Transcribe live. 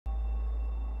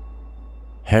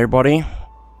Hey everybody,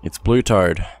 it's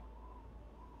BlueToad,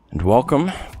 and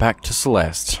welcome back to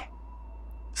Celeste.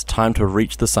 It's time to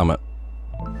reach the summit.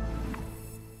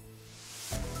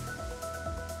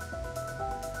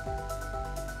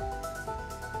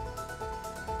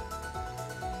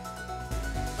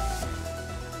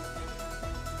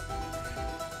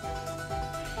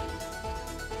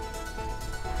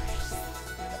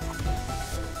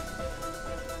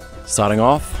 Starting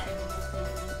off,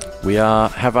 we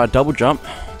have our double jump,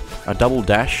 our double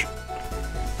dash,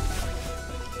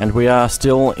 and we are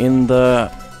still in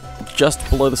the just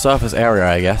below the surface area,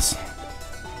 I guess.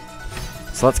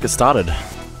 So let's get started.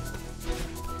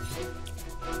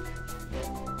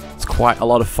 It's quite a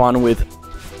lot of fun with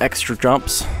extra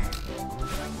jumps,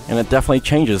 and it definitely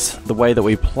changes the way that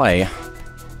we play,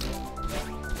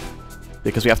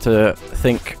 because we have to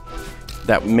think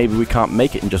that maybe we can't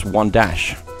make it in just one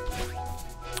dash.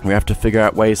 We have to figure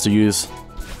out ways to use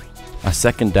a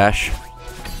second dash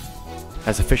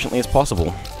as efficiently as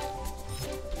possible.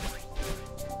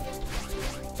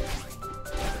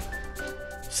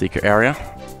 Secret area.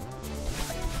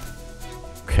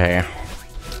 Okay.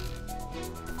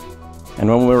 And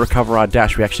when we recover our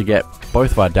dash, we actually get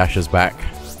both of our dashes back.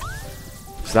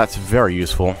 So that's very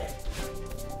useful.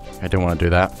 I don't want to do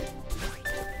that.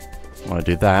 I want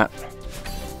to do that.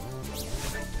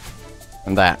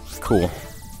 And that. Cool.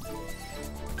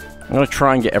 I'm going to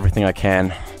try and get everything I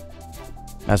can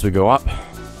as we go up,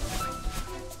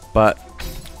 but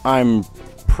I'm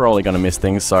probably going to miss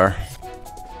things, so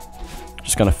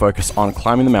just going to focus on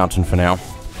climbing the mountain for now.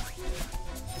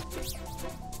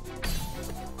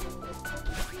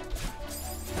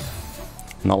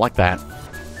 Not like that.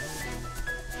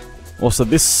 Also,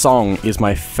 this song is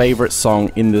my favorite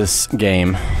song in this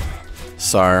game,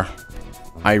 so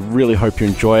I really hope you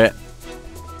enjoy it.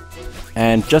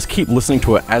 And just keep listening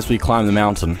to it as we climb the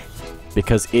mountain,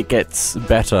 because it gets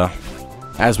better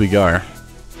as we go.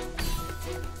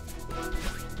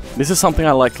 This is something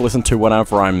I like to listen to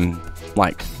whenever I'm,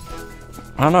 like,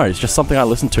 I don't know, it's just something I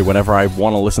listen to whenever I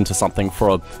want to listen to something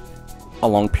for a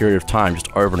long period of time,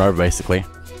 just over and over, basically.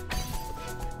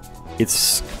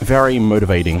 It's very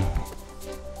motivating.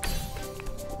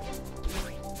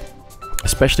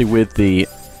 Especially with the...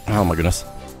 oh my goodness.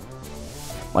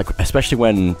 Like, especially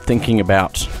when thinking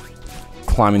about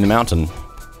climbing the mountain.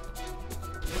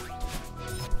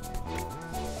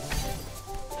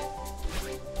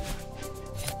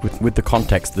 With the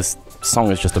context, this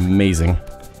song is just amazing.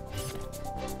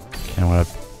 Okay, I want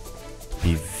to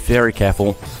be very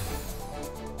careful.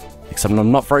 Except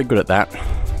I'm not very good at that.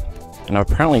 And I'm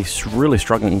apparently really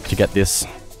struggling to get this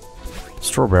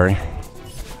strawberry.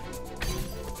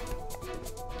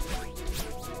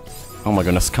 Oh my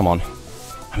goodness, come on.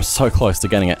 I'm so close to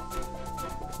getting it.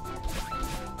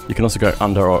 You can also go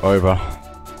under or over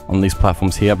on these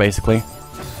platforms here, basically.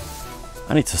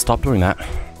 I need to stop doing that.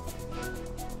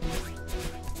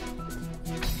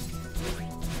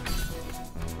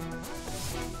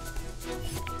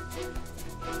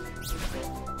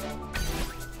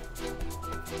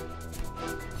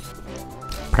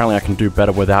 Apparently I can do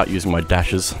better without using my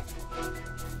dashes,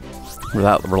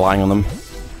 without relying on them.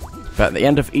 But at the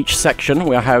end of each section,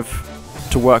 we have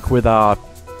to work with our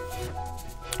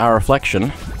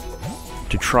reflection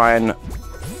to try and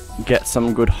get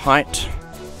some good height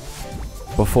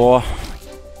before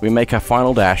we make our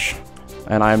final dash.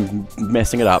 And I'm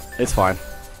messing it up. It's fine.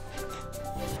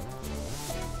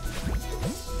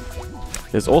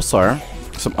 There's also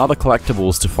some other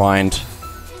collectibles to find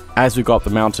as we go up the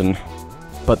mountain,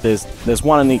 but there's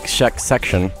one in each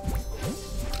section,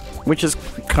 which is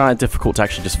kind of difficult to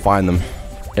actually just find them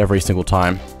every single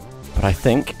time. But I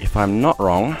think, if I'm not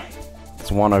wrong,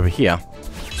 there's one over here.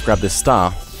 Let's grab this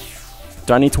star.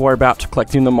 Don't need to worry about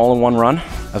collecting them all in one run.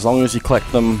 As long as you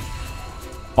collect them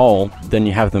all, then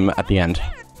you have them at the end.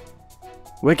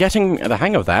 We're getting the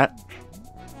hang of that,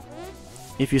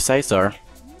 if you say so.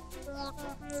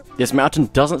 This mountain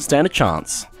doesn't stand a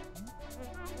chance.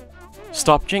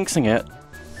 Stop jinxing it.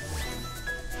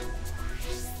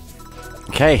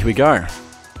 Okay, here we go.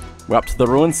 We're up to the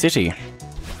ruined city.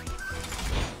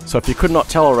 So if you could not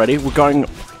tell already, we're going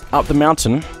up the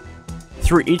mountain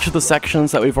through each of the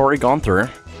sections that we've already gone through,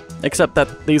 except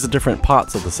that these are different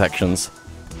parts of the sections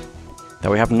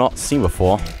that we have not seen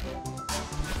before.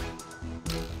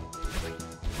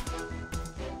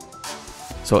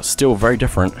 So it's still very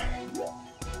different.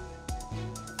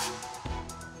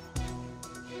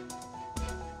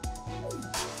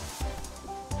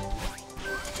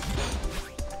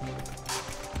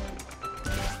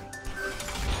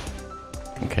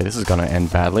 Okay, this is gonna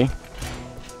end badly.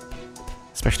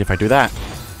 Especially if I do that.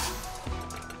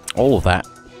 All of that.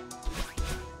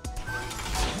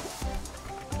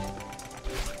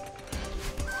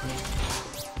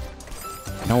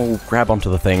 No, grab onto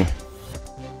the thing.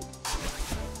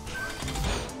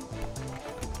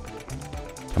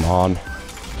 Come on.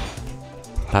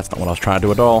 That's not what I was trying to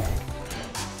do at all.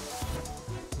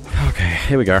 Okay,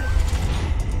 here we go.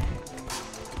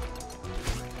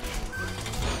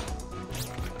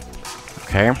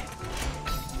 Okay.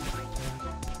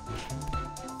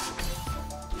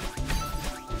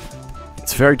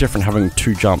 It's very different having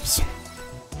 2 jumps.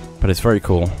 But it's very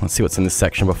cool. Let's see what's in this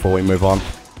section before we move on.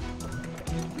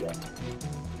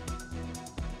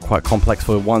 Quite complex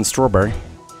for 1 strawberry.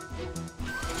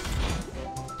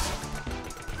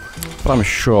 But I'm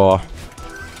sure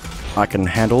I can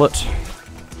handle it.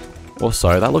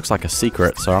 Also, that looks like a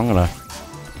secret, so I'm gonna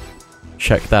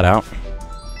check that out.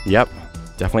 Yep,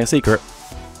 definitely a secret.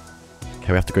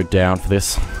 Okay, we have to go down for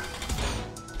this.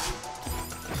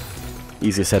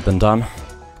 Easier said than done.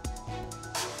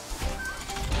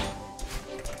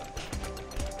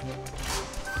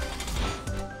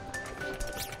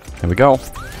 There we go.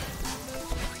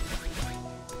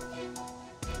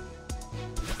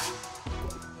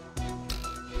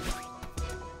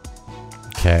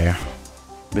 Okay,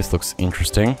 this looks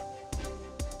interesting.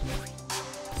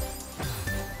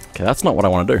 Okay, that's not what I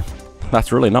want to do.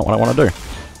 That's really not what I want to do.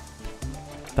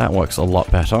 That works a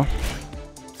lot better.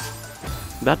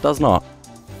 That does not.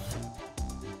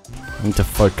 I need to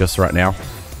focus right now.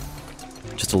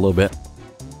 Just a little bit.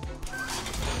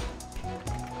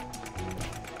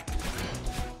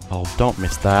 Oh, don't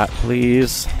miss that,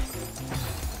 please.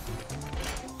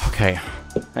 Okay,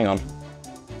 hang on.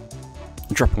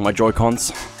 I'm dropping my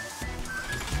Joy-Cons.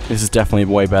 This is definitely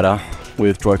way better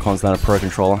with Joy-Cons than a Pro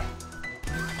Controller.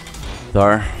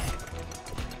 Though,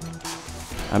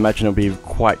 I imagine it'll be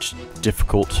quite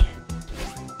difficult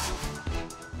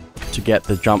to get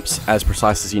the jumps as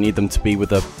precise as you need them to be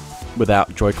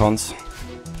without Joy-Cons.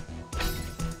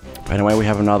 But anyway, we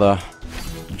have another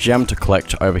gem to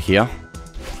collect over here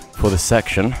for this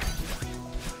section.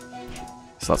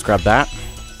 So let's grab that.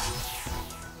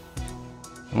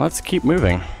 And let's keep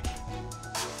moving.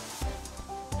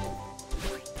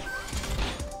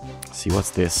 See,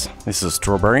 what's this? This is a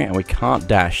strawberry, and we can't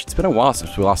dash. It's been a while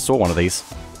since we last saw one of these,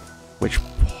 which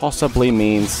possibly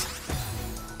means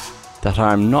that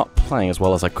I'm not playing as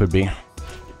well as I could be.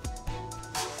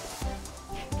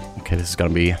 Okay, this is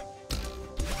gonna be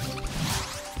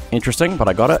interesting, but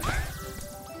I got it.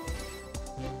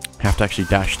 Have to actually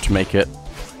dash to make it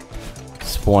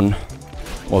spawn,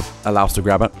 or allow us to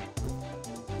grab it.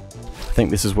 I think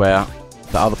this is where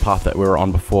the other path that we were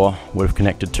on before would have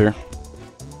connected to.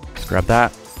 Let's grab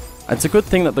that. It's a good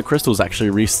thing that the crystals actually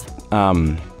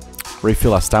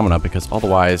refill our stamina, because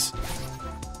otherwise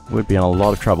we'd be in a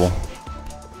lot of trouble.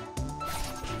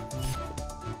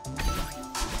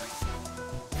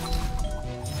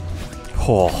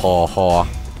 Ho ho ho.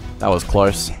 That was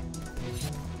close.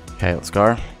 Okay, let's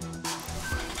go.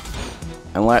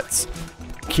 And let's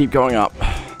keep going up.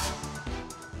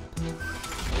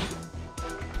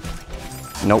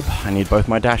 Nope, I need both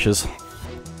my dashes.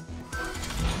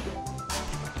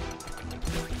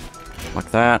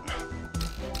 Like that.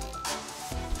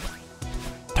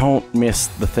 Don't miss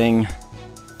the thing.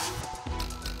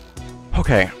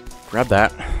 Okay, grab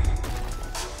that.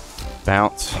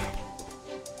 Bounce.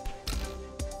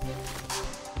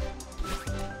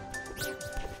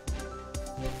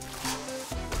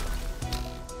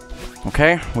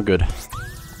 Okay, we're good.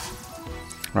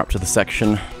 We're up to the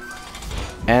section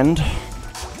end.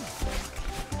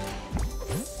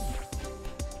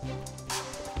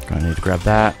 Gonna need to grab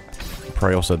that.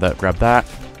 Probably also grab that.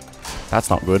 That's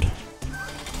not good.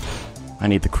 I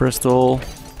need the crystal.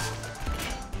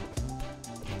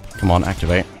 Come on,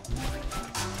 activate.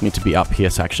 Need to be up here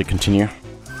to actually continue.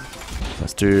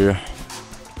 Let's do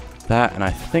that, and I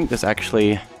think there's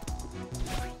actually a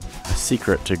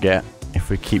secret to get if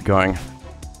we keep going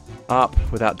up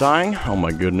without dying. Oh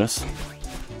my goodness.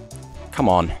 Come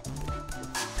on.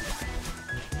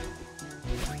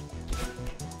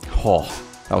 Oh,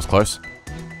 that was close.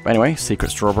 But anyway, secret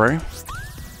strawberry.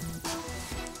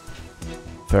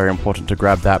 Very important to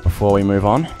grab that before we move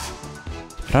on.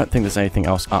 I don't think there's anything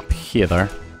else up here though.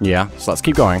 Yeah, so let's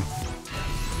keep going.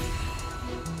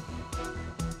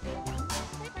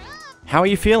 How are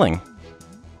you feeling?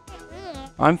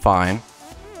 I'm fine.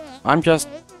 I'm just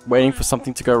waiting for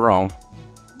something to go wrong.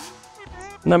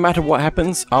 No matter what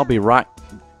happens, I'll be right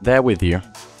there with you.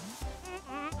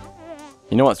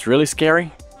 You know what's really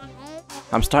scary?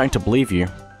 I'm starting to believe you.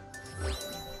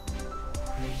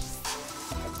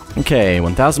 Okay,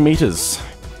 1,000 meters.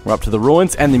 We're up to the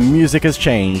ruins and the music has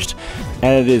changed.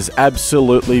 And it is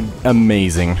absolutely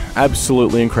amazing.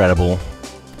 Absolutely incredible.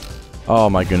 Oh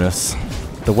my goodness.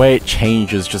 The way it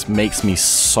changes just makes me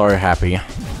so happy.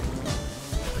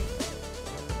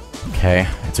 Okay,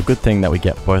 it's a good thing that we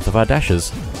get both of our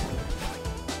dashes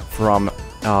from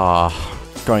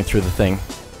going through the thing.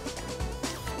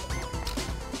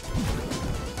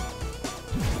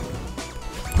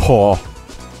 Oh.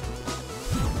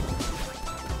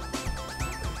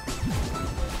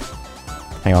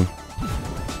 Hang on.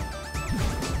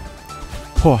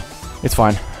 Oh, it's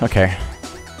fine. Okay.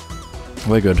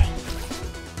 We're good.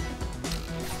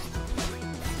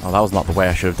 Oh, that was not the way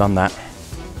I should have done that.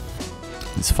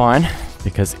 It's fine,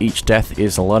 because each death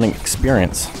is a learning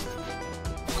experience.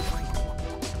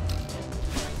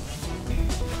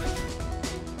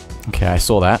 Okay, I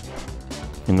saw that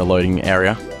in the loading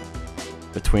area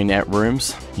between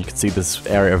rooms. You can see this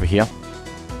area over here.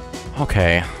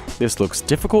 Okay, this looks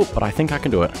difficult, but I think I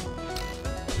can do it.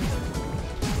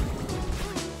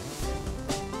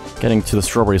 Getting to the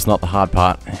strawberry is not the hard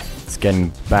part. It's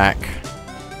getting back.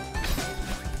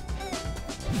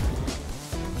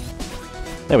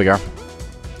 There we go.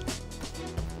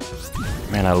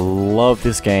 Man, I love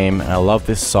this game, and I love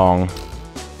this song.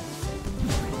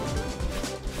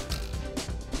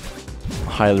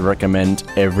 Highly recommend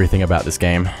everything about this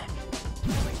game.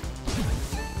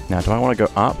 Now, do I want to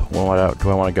go up, or do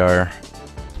I want to go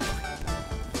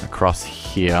across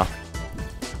here?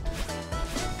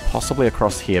 Possibly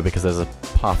across here, because there's a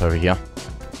path over here.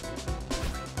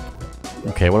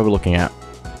 Okay, what are we looking at?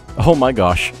 Oh my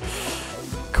gosh.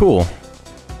 Cool.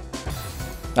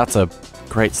 That's a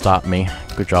great start, me.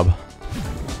 Good job.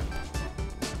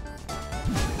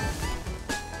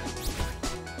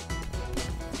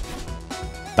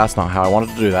 That's not how I wanted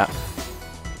to do that.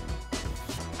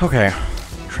 Okay,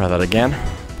 try that again.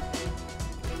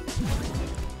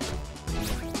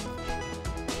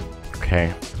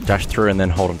 Okay, dash through and then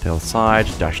hold on to the other side.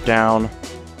 Dash down.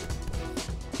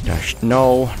 Dash,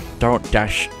 no, don't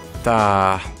dash.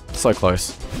 So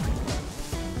close.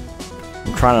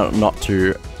 I'm trying not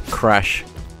to crash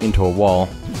into a wall.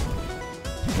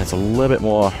 And it's a little bit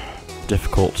more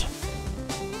difficult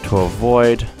to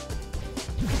avoid.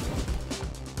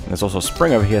 And there's also a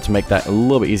spring over here to make that a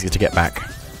little bit easier to get back.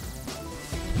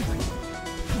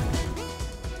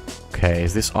 Okay,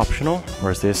 is this optional? Or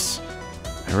is this...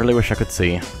 I really wish I could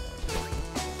see.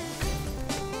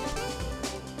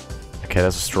 Okay,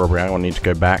 there's a strawberry. I don't need to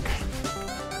go back.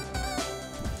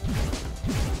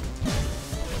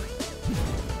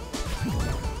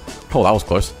 Oh, that was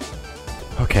close.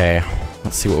 Okay,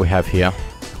 let's see what we have here.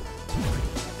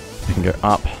 We can go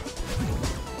up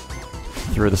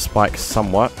through the spikes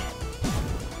somewhat.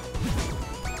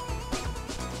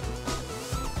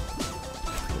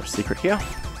 Is there a secret here?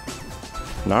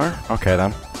 No? Okay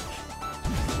then.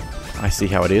 I see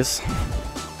how it is.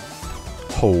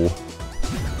 Oh.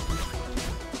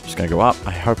 Just gonna go up.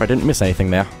 I hope I didn't miss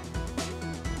anything there.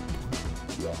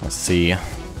 Let's see.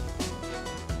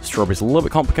 Strawberry's a little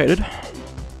bit complicated.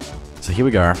 So here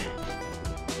we go.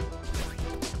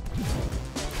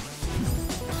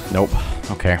 Nope.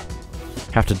 Okay.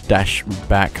 Have to dash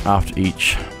back after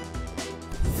each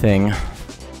thing.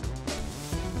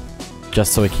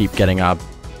 Just so we keep getting our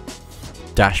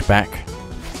dash back.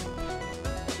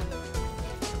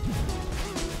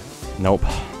 Nope.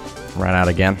 Ran out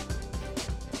again.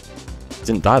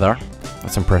 Didn't die though.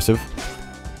 That's impressive.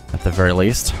 At the very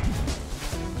least.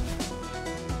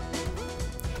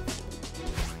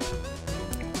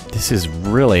 This is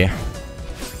really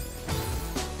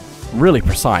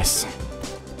precise.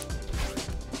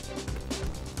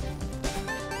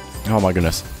 Oh my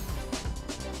goodness.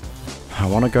 I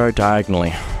want to go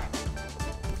diagonally.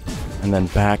 And then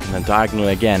back, and then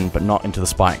diagonally again, but not into the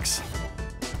spikes.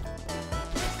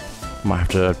 Might have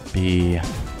to be...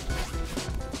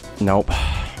 Nope.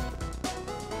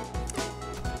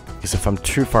 Because if I'm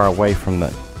too far away from the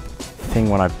thing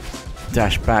when I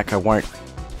dash back, I won't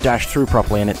dash through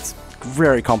properly, and it's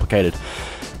very complicated.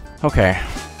 Okay.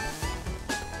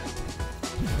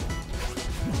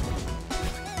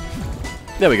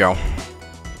 There we go.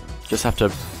 Just have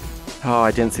to... Oh,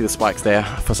 I didn't see the spikes there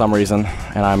for some reason,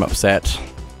 and I'm upset.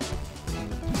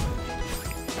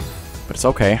 But it's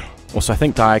okay. Also, I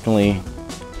think diagonally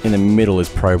in the middle is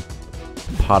part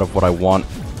of what I want.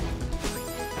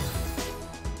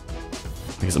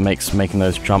 Because it makes making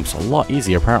those jumps a lot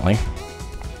easier, apparently.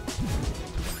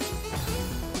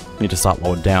 Need to start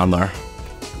lower down, though.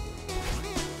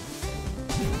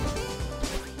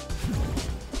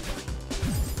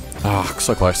 Ah,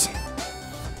 so close.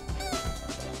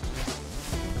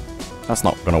 That's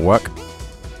not gonna work.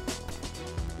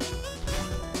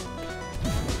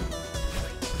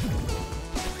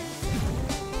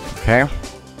 Okay.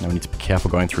 Now we need to be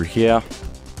careful going through here.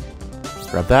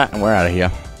 Grab that, and we're out of here.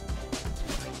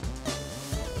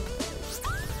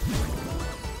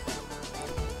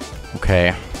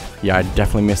 Okay. Yeah, I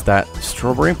definitely missed that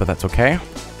strawberry, but that's okay.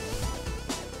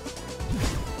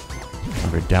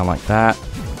 I'll go down like that.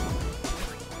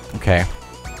 Okay.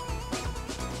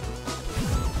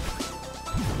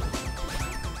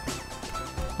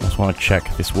 I just want to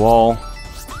check this wall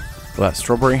for that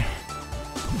strawberry.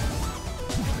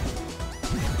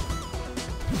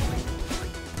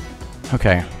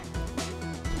 Okay.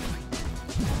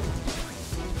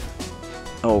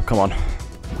 Oh, come on.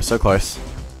 We're so close.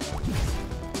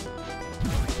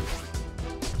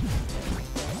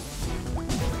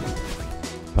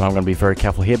 But I'm going to be very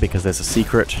careful here because there's a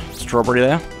secret strawberry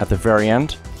there at the very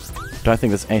end. Don't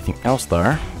think there's anything else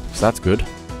though, so that's good.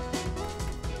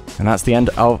 And that's the end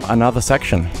of another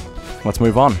section. Let's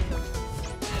move on.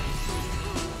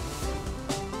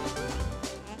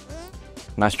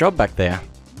 Nice job back there.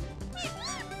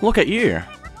 Look at you,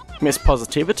 Miss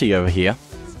Positivity over here.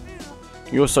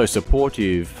 You're so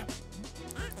supportive.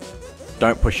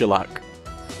 Don't push your luck.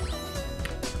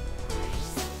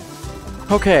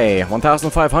 Okay,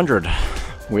 1500.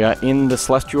 We are in the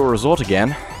Celestial Resort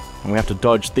again, and we have to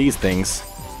dodge these things,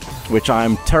 which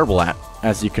I'm terrible at,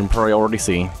 as you can probably already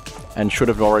see, and should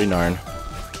have already known.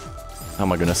 Oh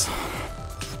my goodness.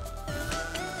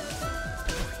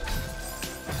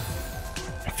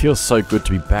 It feels so good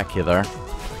to be back here though.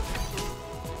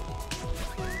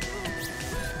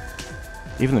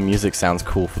 Even the music sounds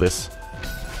cool for this.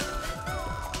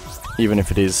 Even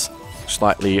if it is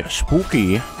slightly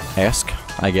spooky-esque,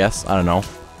 I guess. I don't know.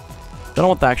 Don't know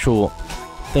what the actual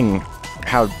thing,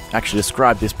 how to actually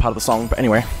describe this part of the song, but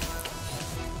anyway.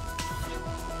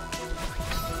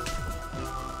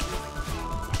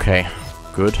 Okay,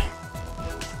 good.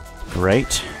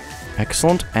 Great.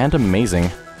 Excellent and amazing.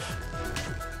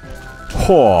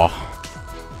 Oh.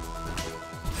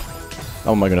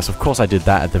 Oh my goodness, of course I did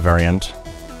that at the very end.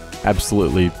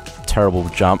 Absolutely terrible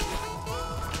jump.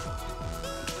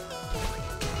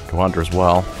 Go under as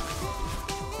well.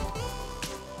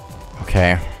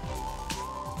 Okay.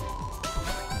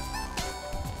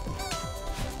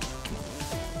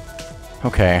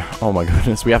 Okay, oh my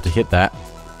goodness, we have to hit that.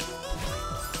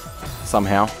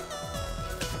 Somehow.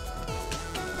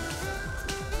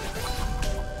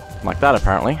 Like that,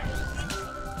 apparently.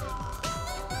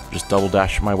 Just double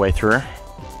dash my way through.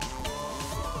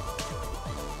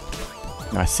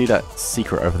 I see that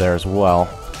secret over there as well.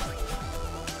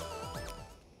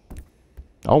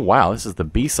 Oh wow, this is the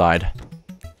B-side.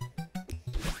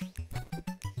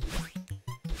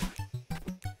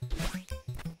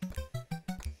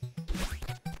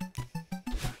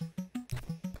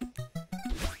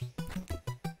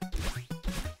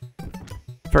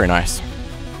 Very nice.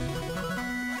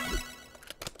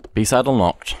 B-side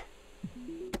unlocked.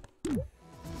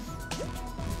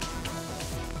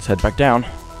 Let's head back down.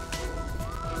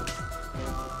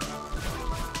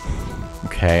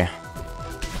 Okay.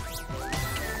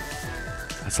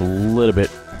 That's a little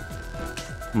bit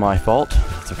my fault.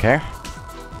 It's okay.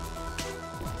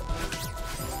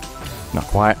 Not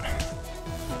quite.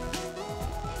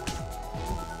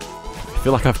 I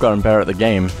feel like I've gotten better at the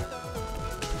game.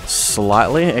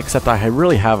 Slightly, except I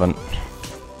really haven't.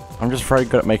 I'm just very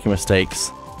good at making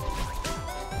mistakes.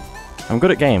 I'm good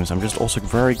at games, I'm just also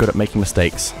very good at making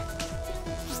mistakes.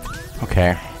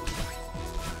 Okay.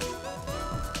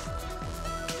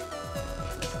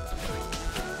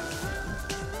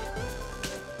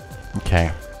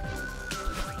 Okay.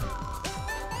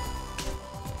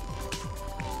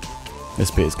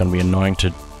 This bit is going to be annoying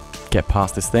to get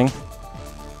past this thing.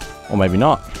 Or maybe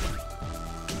not.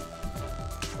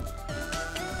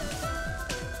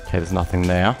 Okay, there's nothing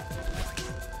there.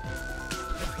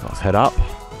 Let's head up.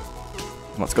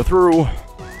 Let's go through.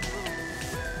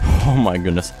 Oh my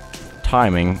goodness.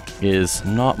 Timing is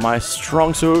not my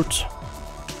strong suit.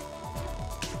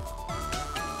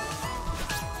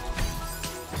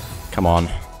 Come on.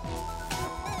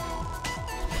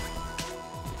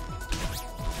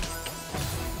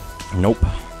 Nope.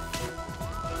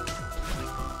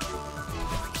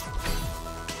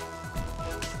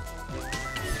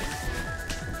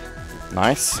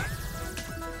 Nice.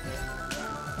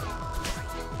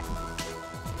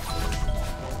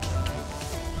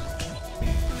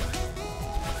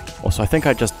 Also, I think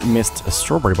I just missed a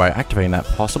strawberry by activating that,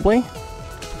 possibly?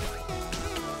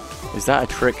 Is that a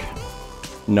trick?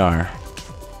 No.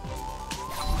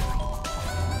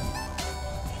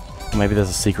 Maybe there's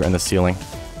a secret in the ceiling.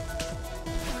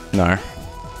 No.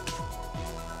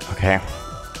 Okay.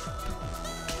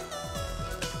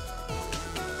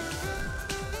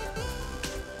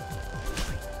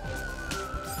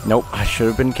 Nope, I should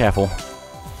have been careful.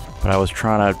 But I was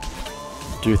trying to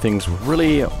do things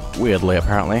really weirdly,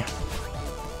 apparently.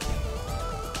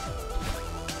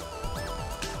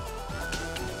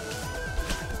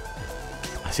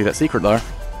 I see that secret, though.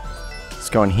 Let's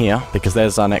go in here, because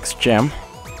there's our next gem.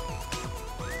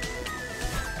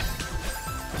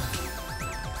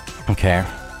 Okay.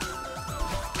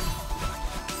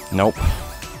 Nope.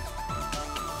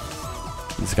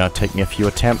 This is gonna take me a few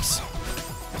attempts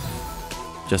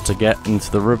just to get into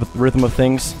the rhythm of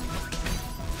things.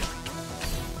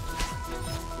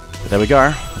 But there we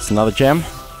go. That's another gem.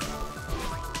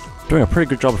 Doing a pretty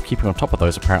good job of keeping on top of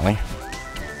those, apparently.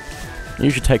 It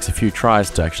usually takes a few tries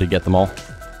to actually get them all.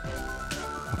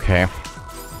 Okay.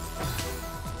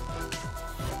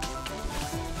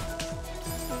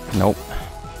 Nope.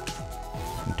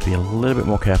 Need to be a little bit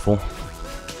more careful.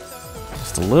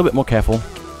 Just a little bit more careful.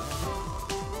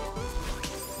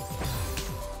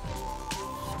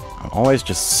 I'm always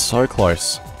just so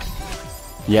close.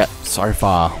 Yet, so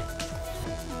far.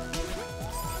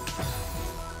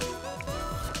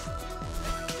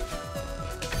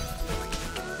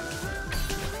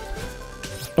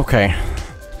 Okay.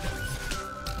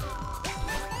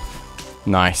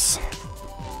 Nice.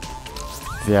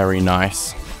 Very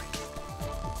nice.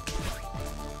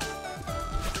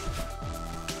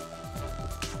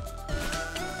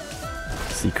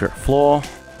 Secret floor.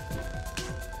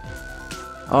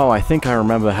 Oh, I think I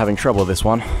remember having trouble with this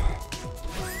one.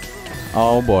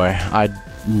 Oh boy,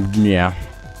 yeah.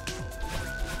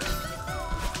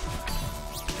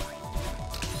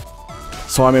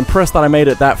 So I'm impressed that I made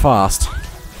it that fast.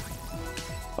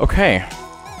 Okay.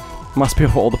 Must be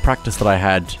all the practice that I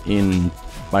had in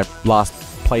my last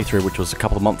playthrough, which was a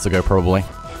couple of months ago, probably.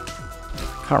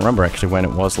 Can't remember actually when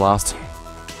it was last.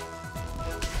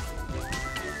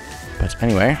 But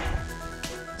anyway,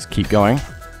 let's keep going.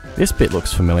 This bit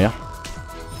looks familiar.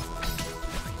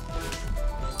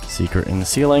 Secret in the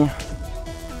ceiling.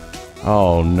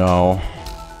 Oh no.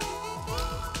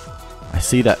 I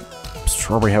see that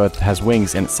strawberry has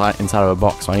wings inside of a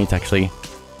box, so I need to actually...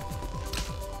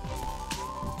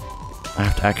 I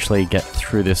have to actually get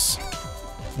through this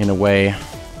in a way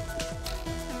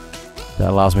that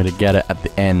allows me to get it at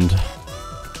the end.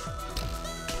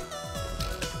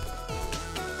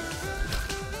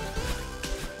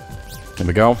 There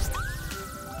we go.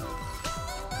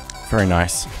 Very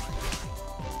nice.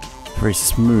 Very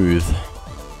smooth.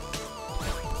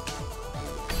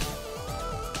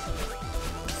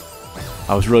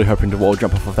 I was really hoping to wall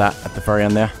jump off of that at the very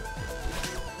end there.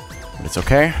 But it's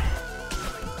okay.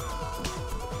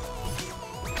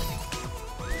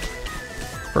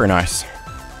 Very nice.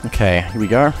 Okay, here we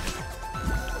go.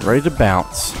 Ready to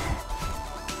bounce.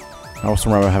 I also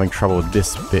remember having trouble with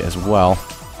this bit as well,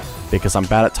 because I'm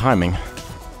bad at timing.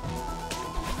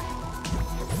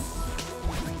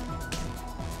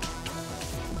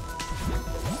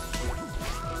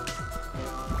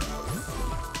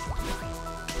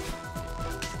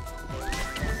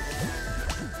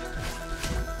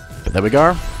 But there we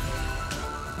go.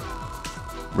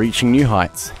 Reaching new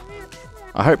heights.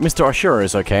 I hope Mr. Ashura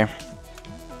is okay.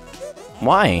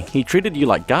 Why? He treated you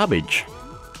like garbage.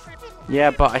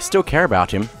 Yeah, but I still care about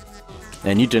him.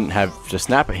 And you didn't have to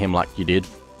snap at him like you did.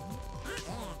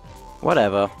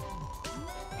 Whatever.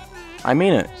 I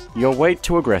mean it. You're way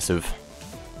too aggressive.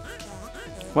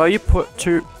 Well, you put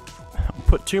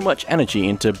too much energy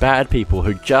into bad people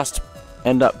who just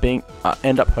end up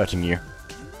hurting you.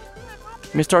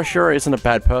 Mr. Ashura isn't a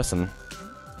bad person.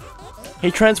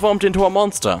 He transformed into a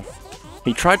monster.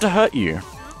 He tried to hurt you.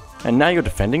 And now you're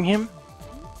defending him?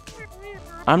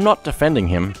 I'm not defending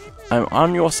him. I'm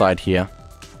on your side here.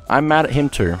 I'm mad at him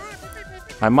too.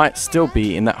 I might still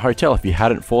be in that hotel if you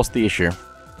hadn't forced the issue.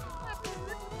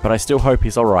 But I still hope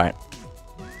he's alright.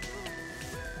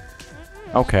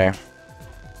 Okay.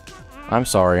 I'm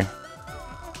sorry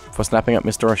for snapping at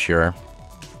Mr. Ashura.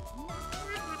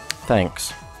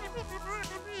 Thanks.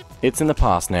 It's in the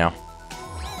past now.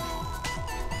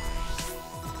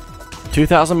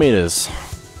 2,000 meters.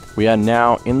 We are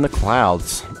now in the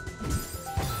clouds.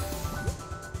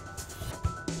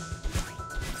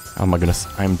 Oh my goodness,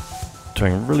 I'm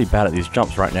doing really bad at these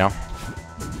jumps right now.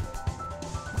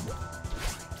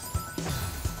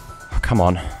 Oh, come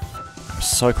on. I'm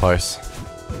so close.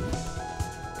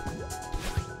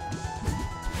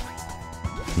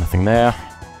 Nothing there.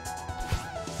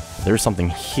 There is something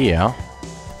here.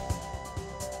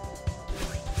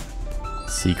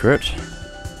 Secret.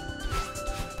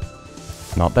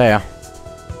 Not there.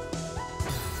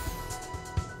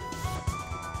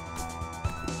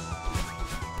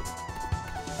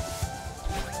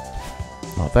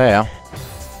 Not there.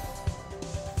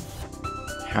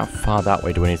 How far that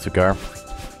way do we need to go?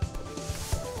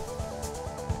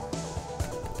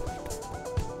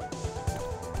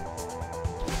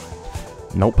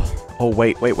 Nope. Oh,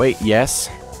 wait, yes.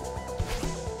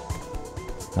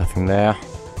 Nothing there.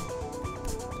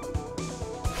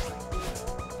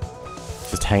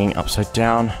 Just hanging upside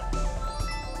down.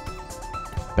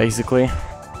 Basically.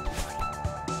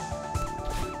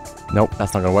 Nope,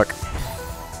 that's not gonna work.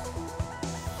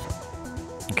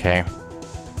 Okay.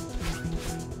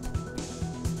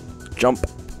 Jump.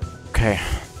 Okay.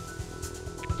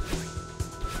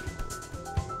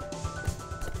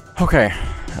 Okay,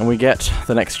 and we get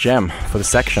the next gem for the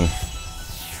section.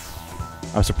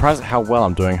 I'm surprised at how well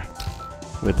I'm doing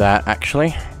with that,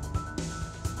 actually.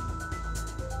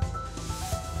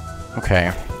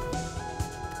 Okay.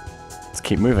 Let's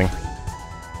keep moving.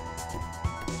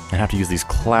 I have to use these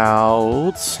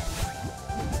clouds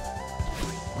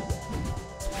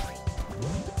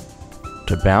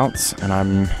to bounce, and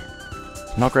I'm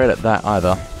not great at that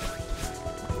either.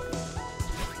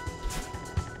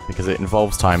 Because it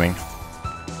involves timing.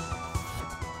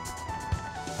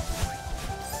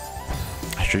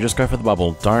 I should just go for the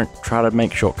bubble. Don't try to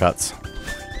make shortcuts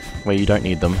where you don't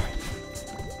need them.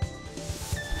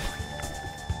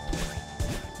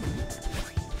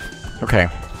 Okay.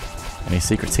 Any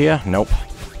secrets here? Nope.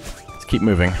 Let's keep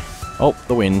moving. Oh,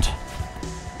 the wind.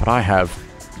 But I have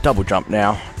double jump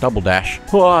now. Double dash.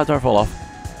 Oh, don't fall off.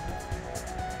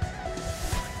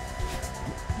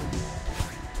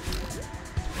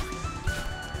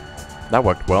 That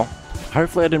worked well.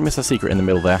 Hopefully I didn't miss a secret in the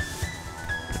middle there.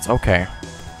 It's okay.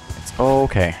 It's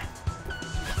okay.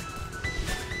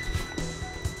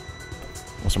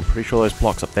 Also, I'm pretty sure those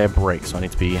blocks up there break, so I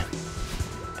need to be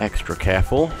extra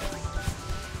careful.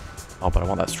 Oh, but I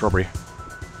want that strawberry.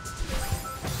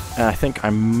 And I think I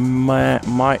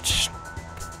might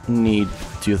need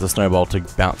to use the snowball to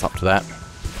bounce up to that.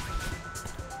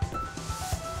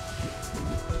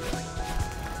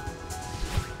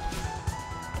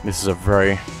 This is a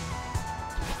very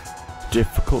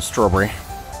difficult strawberry.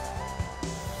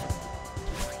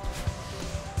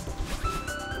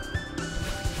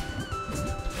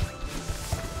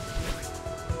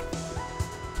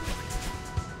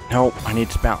 No, I need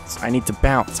to bounce. I need to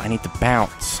bounce. I need to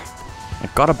bounce. I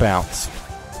gotta bounce.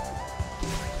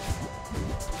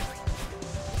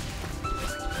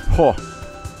 Oh.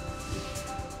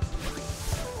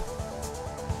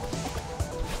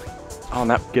 Oh, and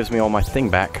that gives me all my thing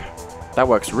back. That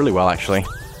works really well, actually.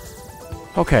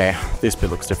 Okay, this bit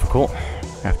looks difficult.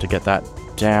 I have to get that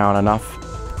down enough.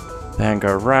 Then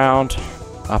go around.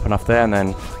 Up enough there, and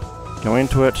then go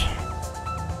into it.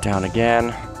 Down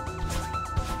again.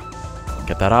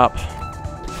 Get that up.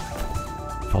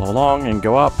 Follow along and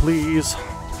go up, please.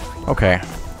 Okay,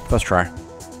 first try.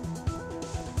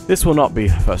 This will not be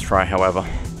first try, however.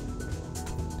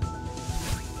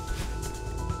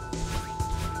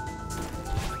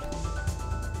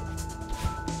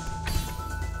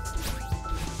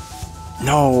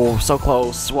 No, so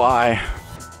close. Why?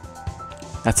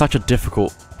 That's such a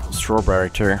difficult strawberry,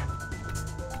 too.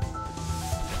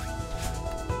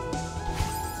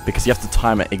 Because you have to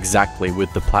time it exactly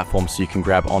with the platform so you can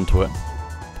grab onto it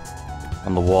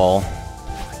on the wall.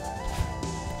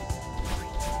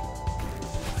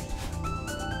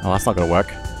 Oh, that's not gonna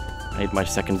work. I need my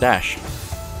second dash.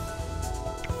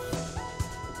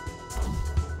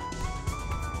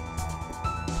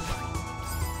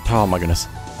 Oh my goodness.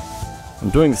 I'm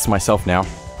doing this myself now.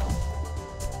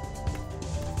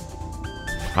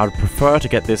 I would prefer to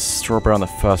get this strawberry on the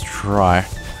first try,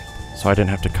 so I didn't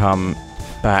have to come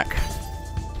back.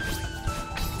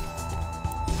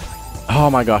 Oh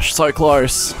my gosh, so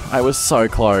close! I was so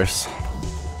close.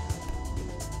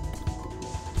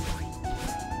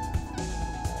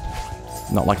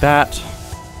 Not like that.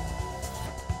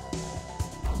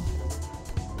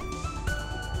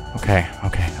 Okay,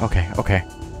 okay, okay, okay.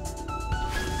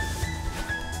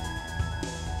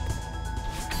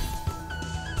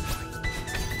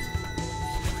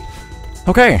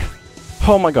 Okay!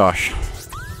 Oh my gosh.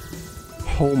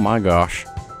 Oh my gosh.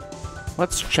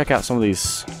 Let's check out some of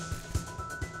these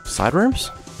side rooms.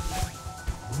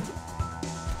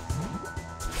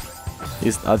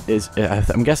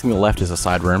 I'm guessing the left is a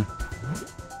side room.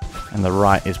 And the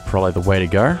right is probably the way to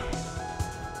go.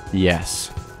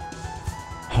 Yes.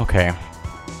 Okay.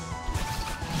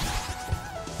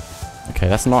 Okay,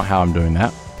 that's not how I'm doing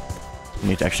that. I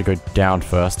need to actually go down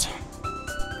first.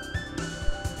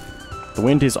 The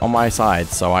wind is on my side,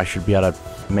 so I should be able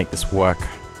to make this work.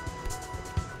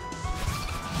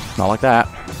 Not like that.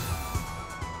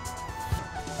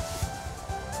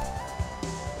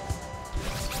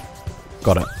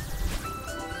 Got it.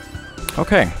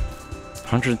 Okay.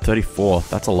 134.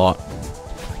 That's a lot.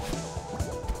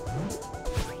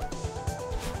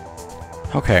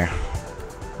 Okay.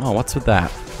 Oh, what's with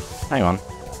that? Hang on.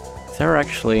 Is there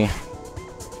actually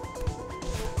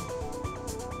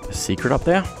a secret up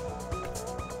there?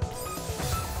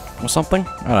 Or something?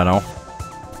 I don't know.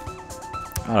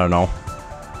 I don't know.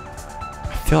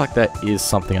 I feel like there is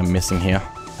something I'm missing here.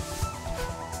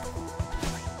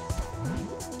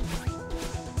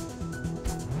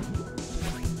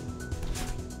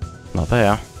 Not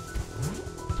there.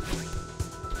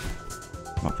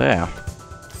 Not there.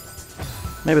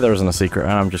 Maybe there isn't a secret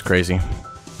and I'm just crazy.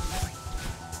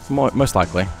 Most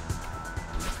likely.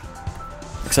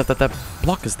 Except that that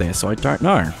block is there, so I don't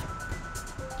know.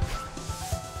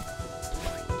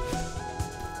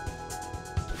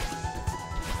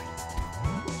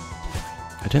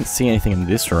 I didn't see anything in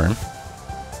this room.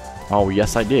 Oh,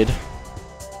 yes I did.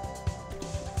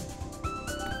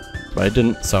 But I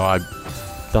didn't, so it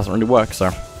doesn't really work, so.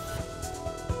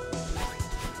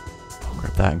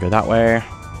 Grab that and go that way.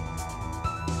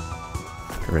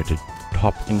 Get ready to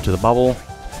hop into the bubble.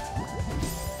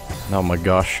 Oh my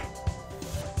gosh.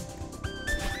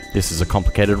 This is a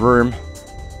complicated room.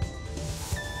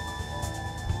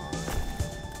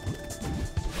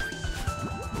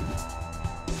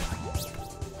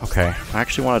 Okay, I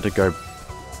actually wanted to go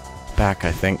back,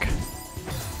 I think.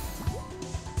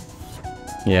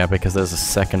 Yeah, because there's a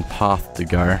second path to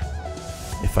go,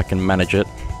 if I can manage it.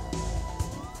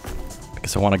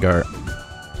 Because I want to go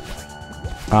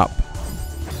up.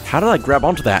 How did I grab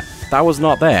onto that? That was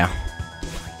not there.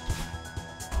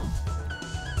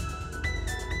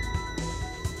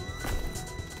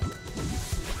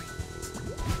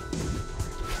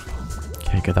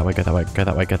 Okay, go that way, go that way, go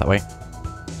that way, go that way.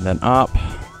 And then up.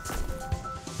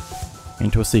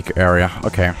 Into a secret area.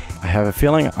 Okay. I have a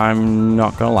feeling I'm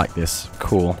not gonna like this.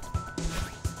 Cool.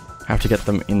 I have to get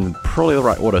them in probably the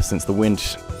right order since the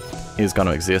wind is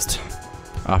gonna exist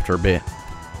after a bit.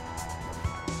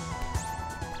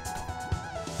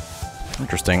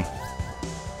 Interesting.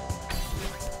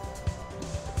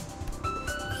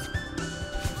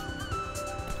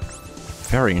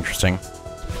 Very interesting.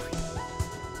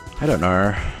 I don't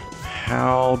know.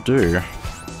 How do?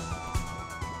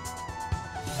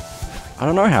 I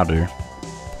don't know how to.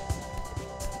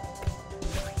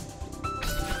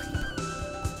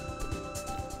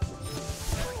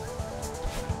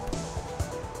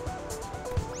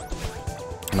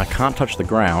 And I can't touch the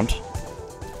ground.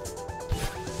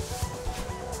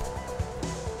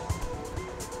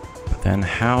 But then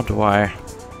how do I...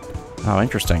 Oh,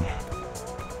 interesting.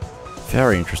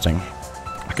 Very interesting.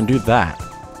 I can do that.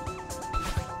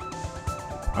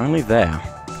 Only there,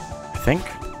 I think.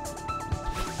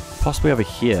 Possibly over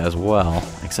here as well,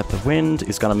 except the wind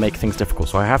is going to make things difficult,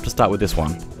 so I have to start with this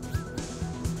one.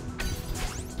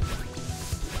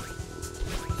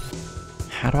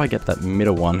 How do I get that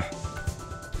middle one?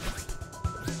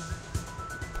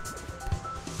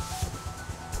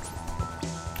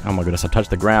 Oh my goodness, I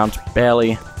touched the ground,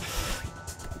 barely.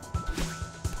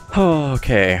 Oh,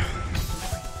 okay.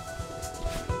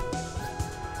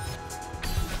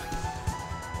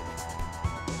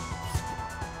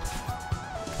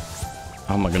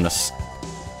 Oh my goodness.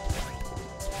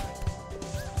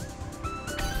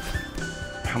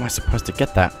 How am I supposed to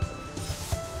get that?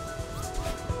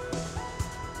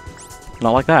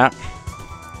 Not like that.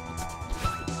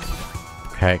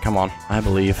 Okay, come on. I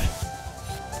believe.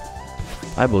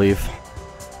 I believe.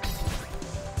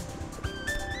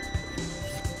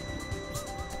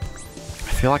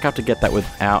 I feel like I have to get that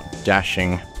without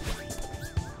dashing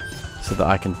so that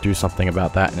I can do something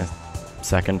about that in a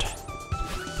second.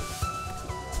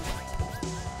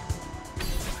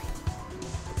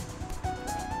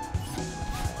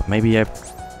 Maybe I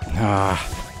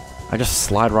just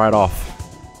slide right off.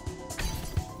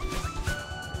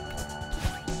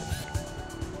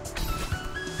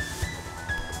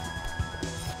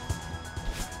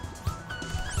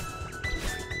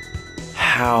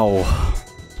 How?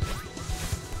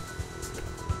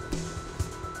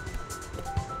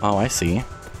 Oh, I see.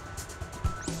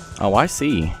 Oh, I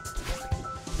see.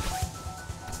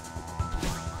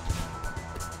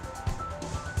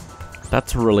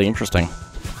 That's really interesting.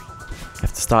 You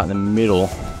have to start in the middle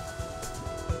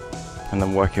and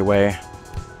then work your way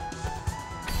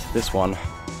to this one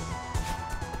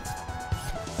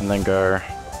and then go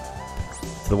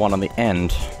to the one on the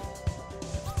end.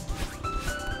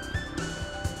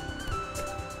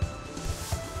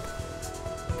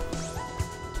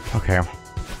 Okay.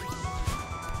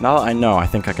 Now that I know, I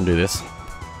think I can do this.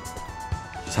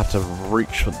 Just have to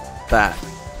reach for that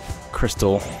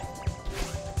crystal.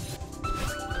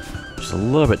 Which is a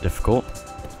little bit difficult.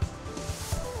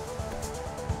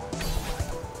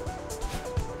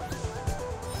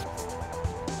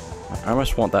 I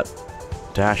almost want that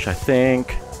dash, I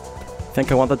think. I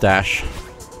think I want the dash.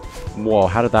 Whoa,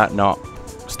 how did that not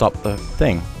stop the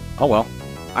thing? Oh well.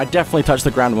 I definitely touched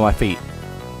the ground with my feet.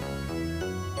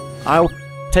 I'll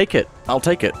take it. I'll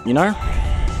take it, you know?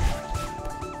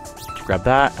 Grab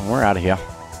that, and we're out of here.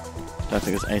 Don't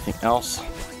think there's anything else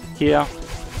here.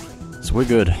 So we're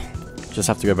good. Just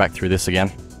have to go back through this again,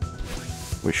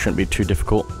 which shouldn't be too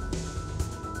difficult.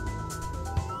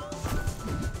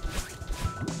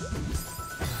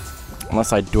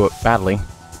 Unless I do it badly.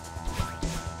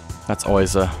 That's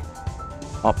always a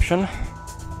option.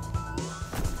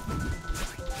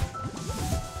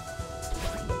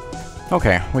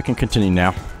 Okay, we can continue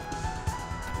now.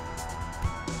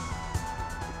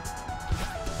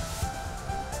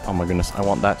 Oh my goodness, I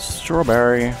want that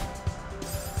strawberry.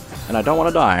 And I don't want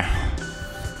to die.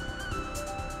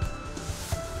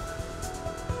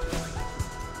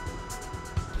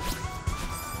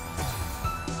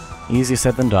 Easier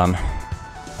said than done.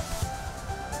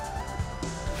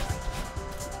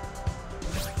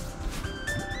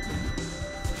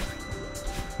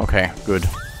 Okay, good.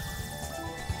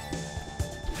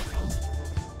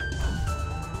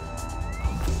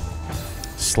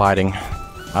 Sliding.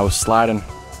 I was sliding.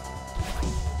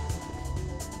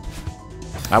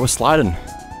 I was sliding. I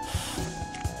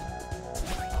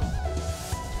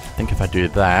think if I do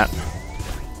that,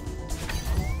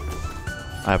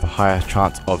 I have a higher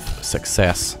chance of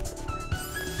success.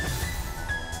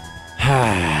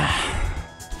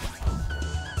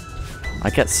 I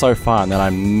get so far and then I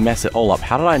mess it all up.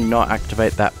 How did I not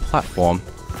activate that platform?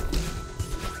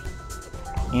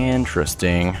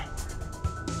 Interesting.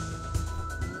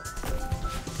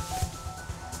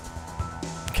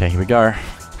 Okay, here we go.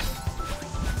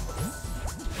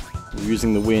 We're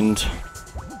using the wind.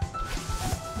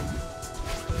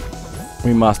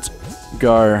 We must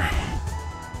go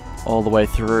all the way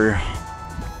through.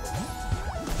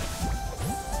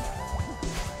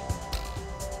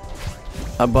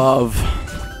 Above.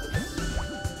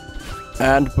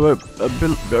 And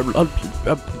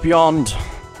beyond.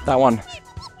 That one.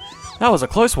 That was a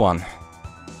close one.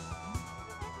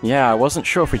 Yeah, I wasn't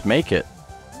sure if we'd make it.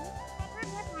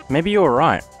 Maybe you were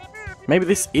right. Maybe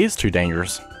this is too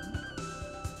dangerous.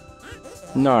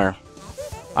 No.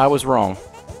 I was wrong.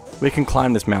 We can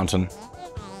climb this mountain.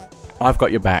 I've got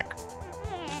your back.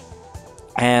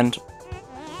 And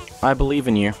I believe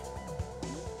in you.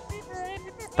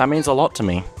 That means a lot to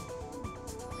me.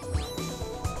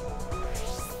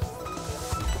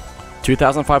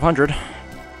 2,500.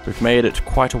 We've made it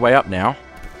quite a way up now.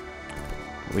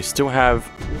 We still have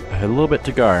a little bit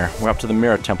to go. We're up to the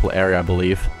mirror temple area, I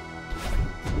believe.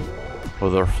 Or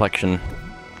the reflection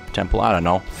temple, I don't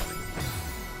know.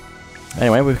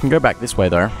 Anyway, we can go back this way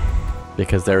though,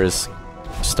 because there is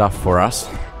stuff for us.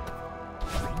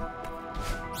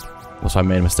 Also, I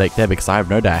made a mistake there because I have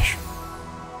no dash.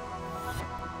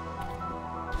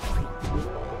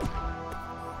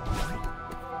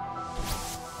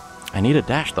 I need a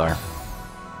dash though.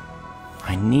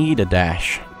 I need a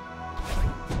dash.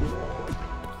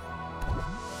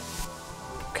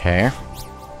 Okay.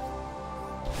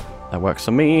 That works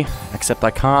for me, except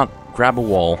I can't grab a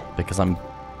wall because I'm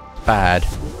bad.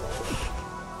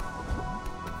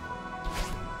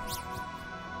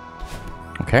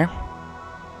 Okay.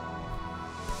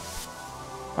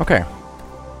 Okay.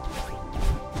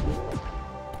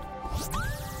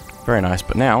 Very nice,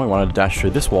 but now we want to dash through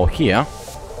this wall here.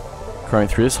 Going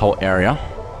through this whole area.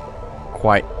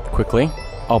 Quite quickly.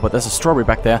 Oh, but there's a strawberry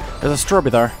back there. There's a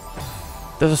strawberry there.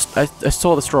 I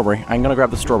saw the strawberry. I'm gonna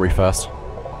grab the strawberry first.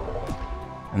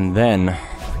 And then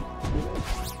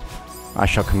I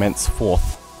shall commence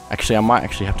forth. Actually, I might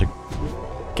actually have to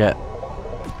get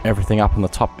everything up in the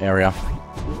top area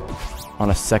on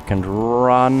a second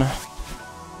run.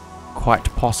 Quite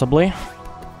possibly.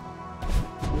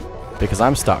 Because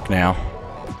I'm stuck now.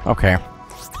 Okay.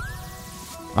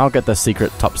 I'll get the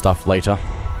secret top stuff later.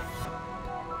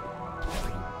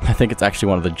 I think it's actually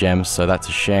one of the gems, so that's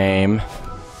a shame.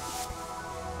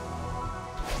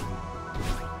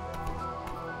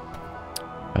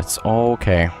 It's all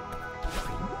okay.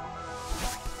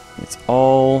 It's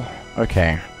all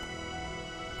okay.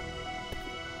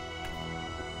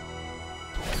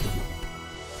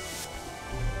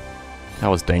 That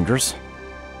was dangerous.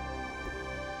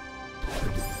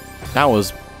 That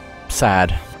was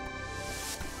sad.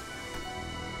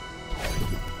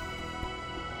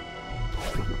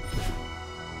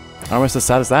 Almost as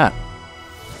sad as that.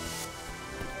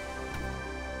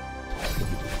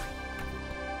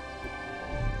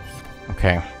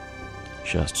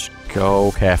 Just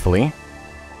go carefully.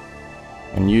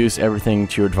 And use everything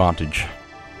to your advantage.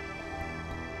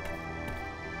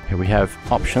 Here we have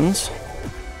options.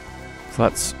 So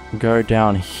let's go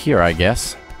down here, I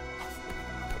guess.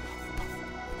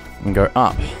 And go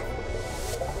up.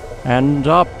 And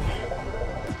up.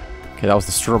 Okay, that was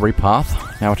the strawberry path.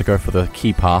 Now we have to go for the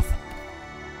key path.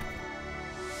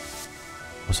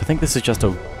 So I think this is just a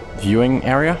viewing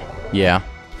area? Yeah.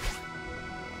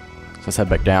 So let's head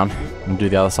back down and do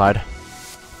the other side.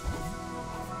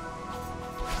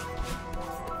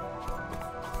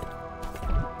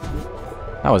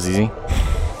 That was easy.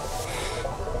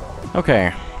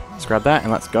 Okay, let's grab that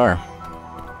and let's go.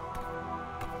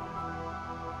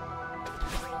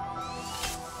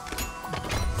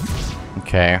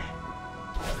 Okay.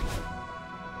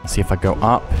 Let's see if I go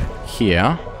up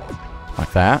here,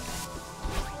 like that.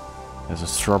 There's a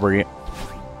strawberry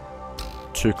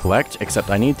to collect, except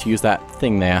I need to use that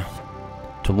thing there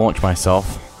to launch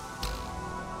myself,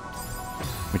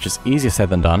 which is easier said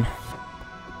than done.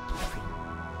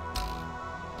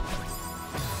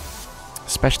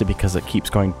 Especially because it keeps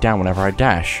going down whenever I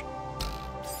dash.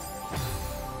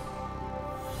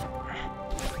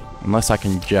 Unless I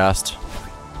can just...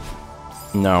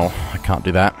 No, I can't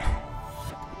do that.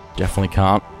 Definitely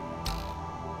can't.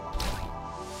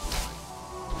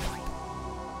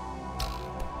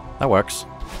 That works.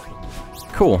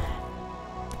 Cool.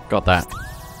 Got that.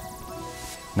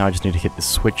 Now I just need to hit the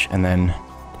switch and then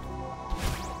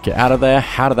get out of there.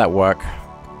 How did that work?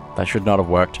 That should not have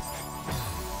worked.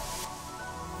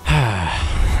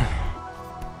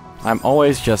 I'm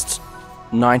always just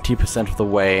 90% of the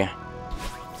way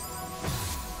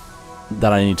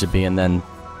that I need to be, and then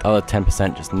the other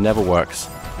 10% just never works.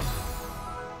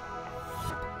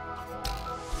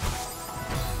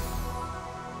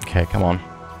 Okay, come on.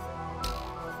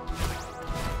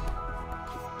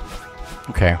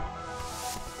 Okay.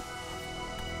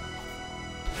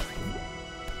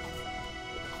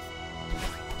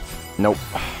 Nope.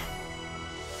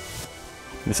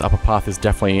 This upper path is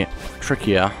definitely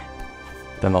trickier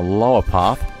than the lower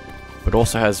path, but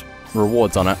also has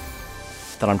rewards on it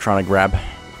that I'm trying to grab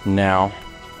now,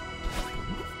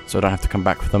 so I don't have to come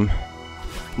back for them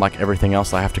like everything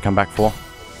else I have to come back for.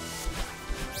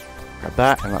 Grab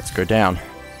that and let's go down.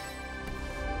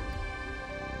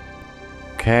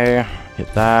 Okay,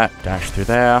 hit that, dash through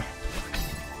there.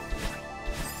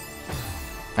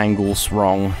 Angles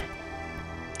wrong.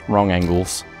 Wrong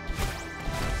angles.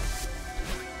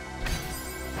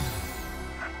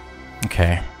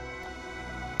 Okay.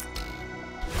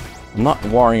 I'm not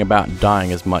worrying about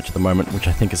dying as much at the moment, which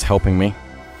I think is helping me.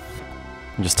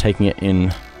 I'm just taking it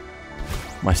in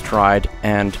my stride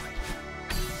and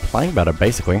playing better,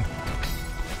 basically.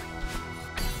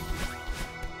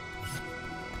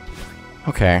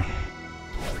 Okay.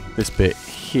 This bit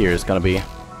here is going to be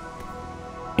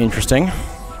interesting.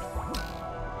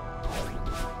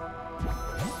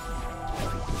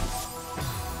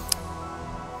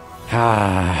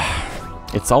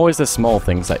 It's always the small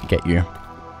things that get you.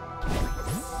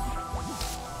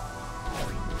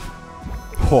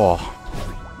 Oh.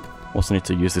 Also need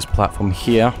to use this platform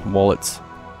here while it's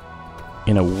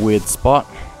in a weird spot.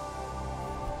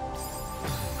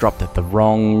 Dropped at the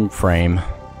wrong frame.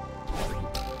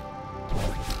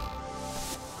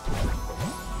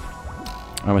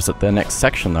 Almost at the next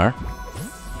section though,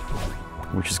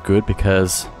 which is good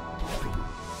because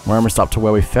we're almost up to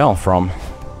where we fell from.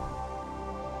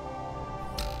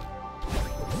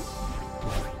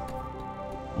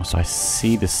 So I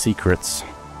see the secrets,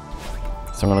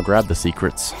 so I'm gonna grab the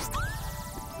secrets.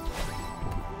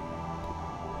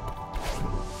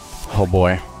 Oh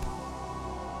boy,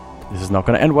 this is not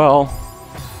gonna end well.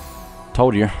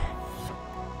 Told you.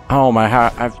 Oh my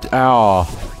heart! Oh.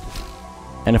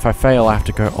 And if I fail, I have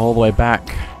to go all the way back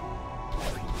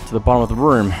to the bottom of the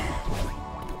room,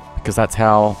 because that's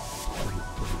how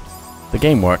the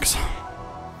game works.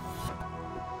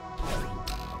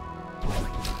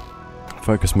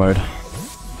 Focus mode.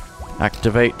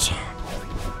 Activate.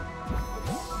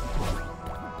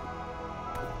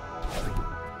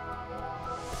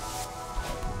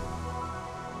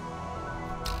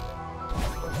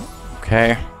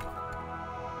 Okay.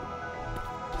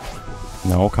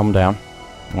 No, come down.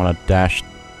 I want to dash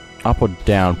up or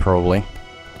down, probably.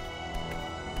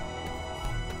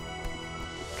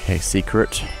 Okay,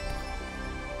 secret.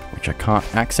 Which I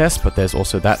can't access, but there's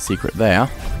also that secret there.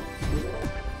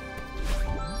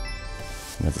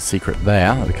 There's a secret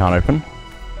there that we can't open,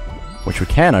 which we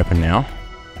can open now.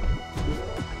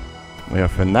 We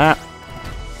open that,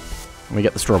 and we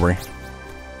get the strawberry.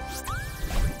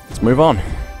 Let's move on.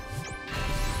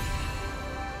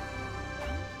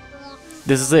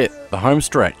 This is it, the home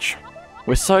stretch.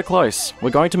 We're so close.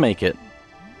 We're going to make it.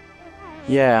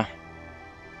 Yeah.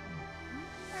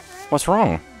 What's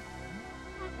wrong?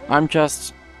 I'm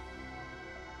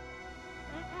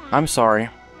sorry.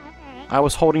 I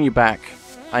was holding you back.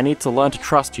 I need to learn to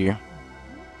trust you.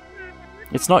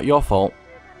 It's not your fault.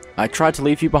 I tried to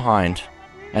leave you behind.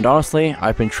 And honestly,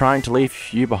 I've been trying to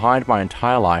leave you behind my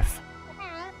entire life.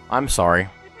 I'm sorry.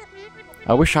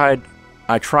 I wish I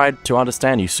tried to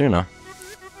understand you sooner.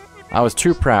 I was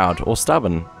too proud, or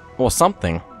stubborn, or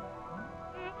something.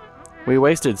 We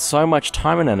wasted so much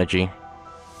time and energy.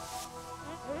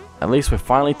 At least we're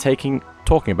finally talking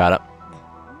about it.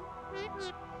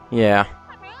 Yeah.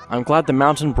 I'm glad the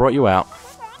mountain brought you out.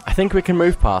 I think we can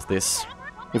move past this.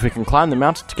 If we can climb the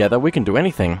mountain together, we can do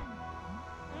anything.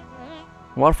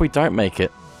 What if we don't make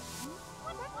it?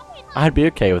 I'd be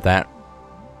okay with that.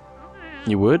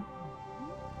 You would?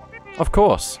 Of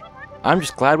course. I'm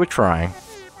just glad we're trying.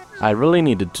 I really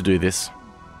needed to do this.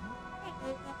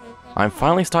 I'm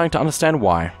finally starting to understand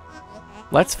why.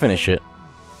 Let's finish it.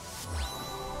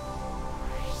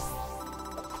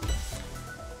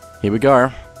 Here we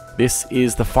go. This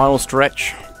is the final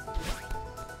stretch.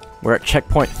 We're at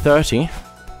checkpoint 30.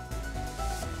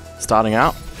 Starting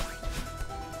out.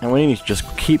 And we need to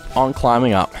just keep on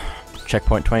climbing up.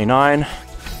 Checkpoint 29.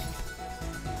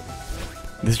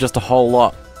 This is just a whole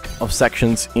lot of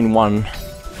sections in one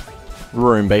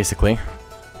room, basically.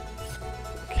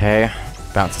 Okay,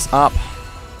 bounces up.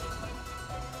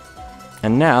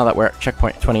 And now that we're at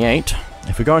checkpoint 28,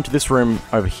 if we go into this room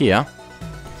over here,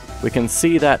 we can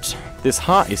see that this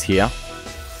heart is here.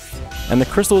 And the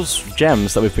crystals,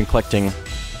 gems that we've been collecting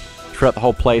throughout the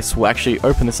whole place will actually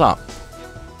open this up.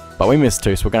 But we missed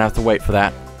two, so we're going to have to wait for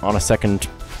that on a second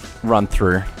run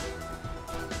through.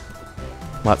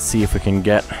 Let's see if we can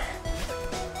get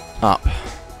up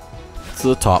to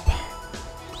the top.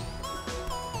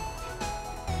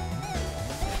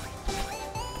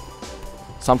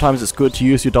 Sometimes it's good to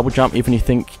use your double jump even if you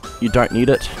think you don't need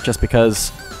it, just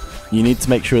because you need to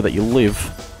make sure that you live.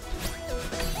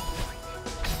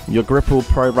 Your grip will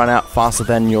probably run out faster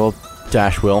than your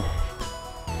dash will.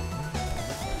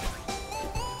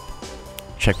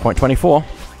 Checkpoint 24.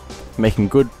 Making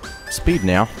good speed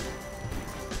now.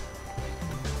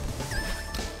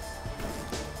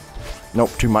 Nope,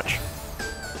 too much.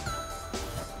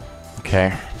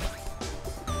 Okay.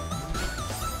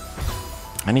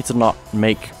 I need to not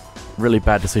make really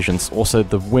bad decisions. Also,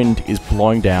 the wind is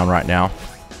blowing down right now.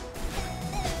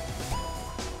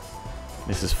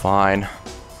 This is fine.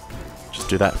 Just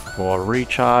do that for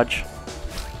recharge.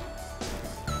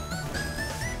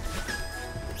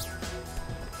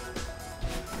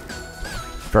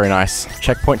 Very nice.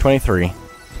 Checkpoint 23.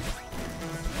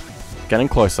 Getting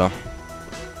closer.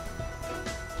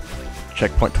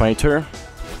 Checkpoint 22.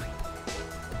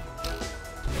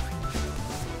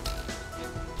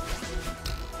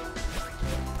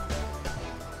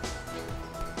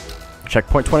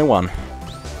 Checkpoint 21.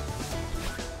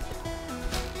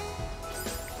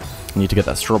 Need to get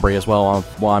that strawberry as well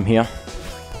while I'm here.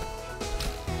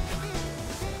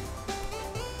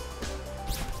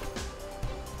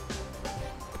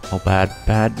 Oh, bad,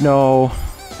 bad, no.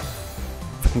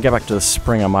 If I can get back to the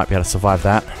spring, I might be able to survive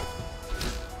that.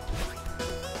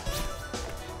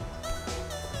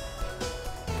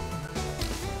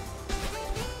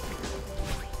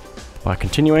 By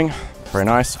continuing, very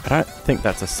nice. I don't think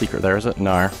that's a secret there, is it?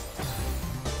 No.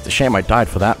 It's a shame I died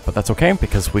for that, but that's okay,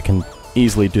 because we can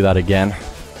easily do that again.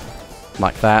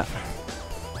 Like that.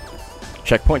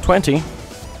 Checkpoint 20.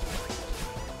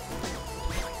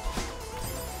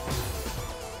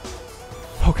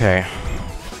 Okay.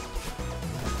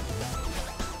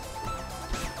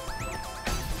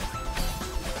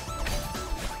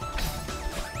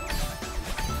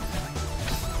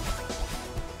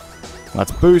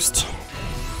 Let's boost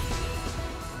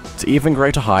to even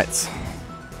greater heights.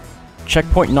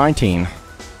 Checkpoint 19.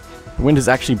 The wind is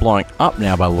actually blowing up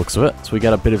now by the looks of it, so we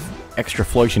get a bit of extra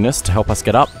floatiness to help us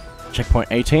get up. Checkpoint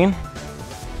 18.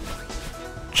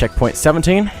 Checkpoint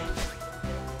 17.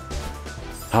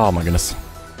 Oh my goodness.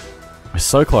 We're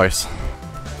so close.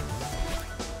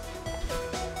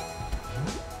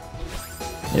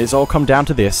 It's all come down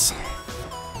to this.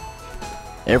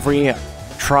 Every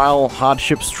trial,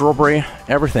 hardship, strawberry,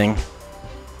 everything.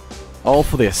 All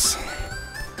for this.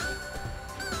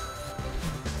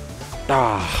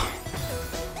 Ah.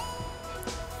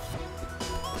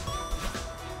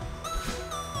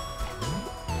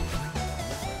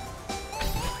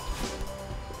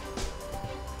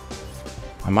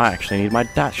 I might actually need my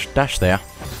dash there.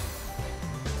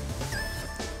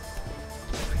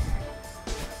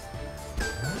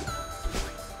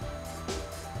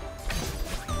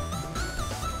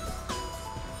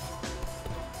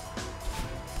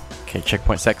 Okay,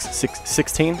 checkpoint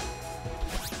 16.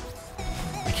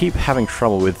 I keep having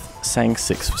trouble with saying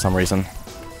 6 for some reason.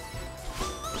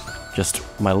 Just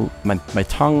my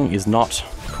tongue is not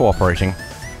cooperating.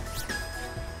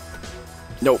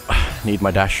 Nope, need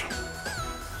my dash.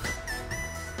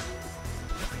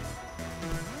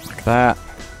 Like that.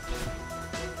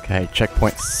 Okay,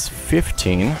 checkpoint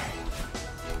 15.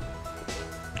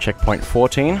 Checkpoint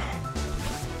 14.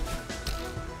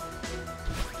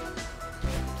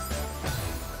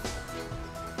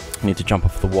 Need to jump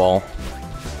off the wall.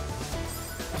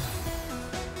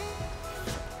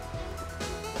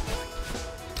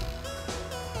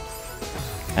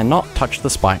 And not touch the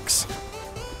spikes.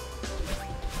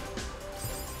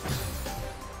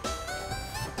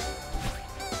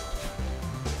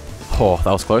 Oh,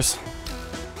 that was close.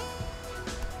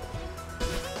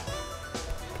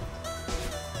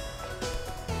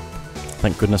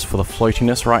 Thank goodness for the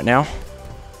floatiness right now.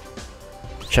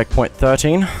 Checkpoint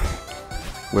 13.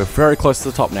 We're very close to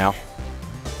the top now.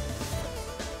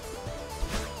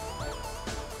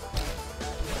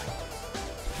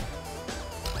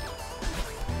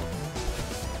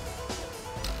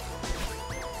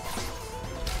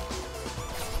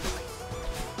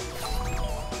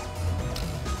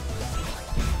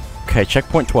 Okay,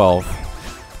 checkpoint 12.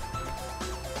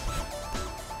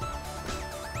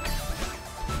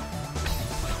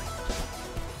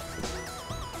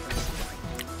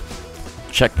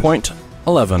 Checkpoint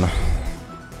 11.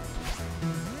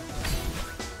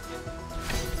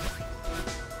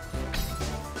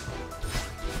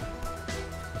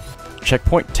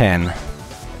 Checkpoint 10.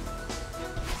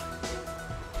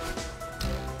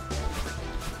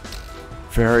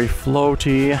 Very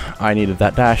floaty. I needed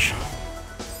that dash.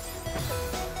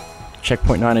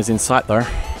 Checkpoint 9 is in sight though.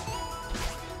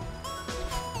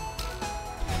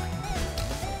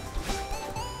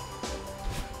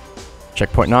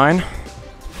 Checkpoint 9.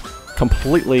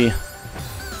 Completely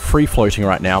free floating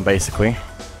right now, basically.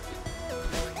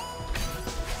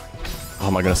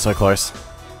 Oh my goodness, so close.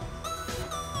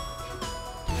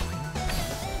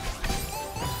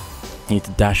 Need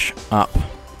to dash up.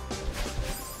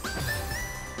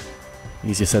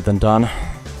 Easier said than done.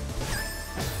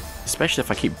 Especially if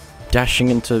I keep dashing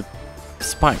into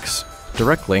spikes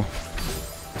directly.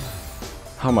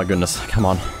 Oh my goodness, come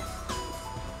on.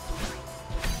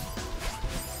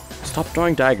 Stop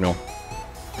doing diagonal.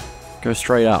 Go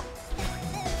straight up.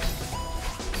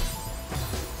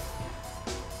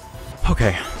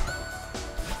 Okay.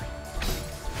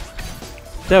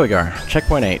 There we go.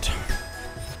 Checkpoint 8.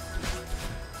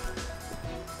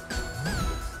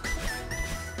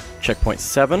 Checkpoint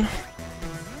 7.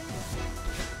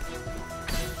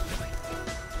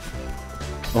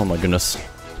 Oh my goodness.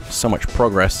 So much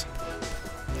progress.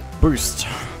 Boost.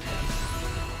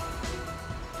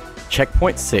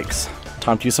 Checkpoint 6.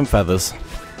 Time to use some feathers.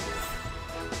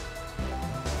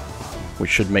 Which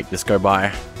should make this go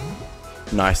by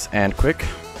nice and quick.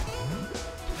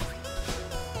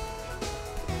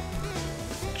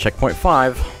 Checkpoint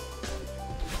 5.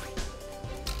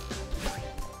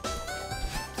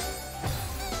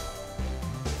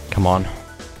 Come on.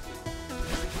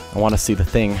 I want to see the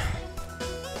thing.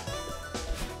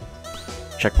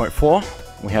 Checkpoint 4.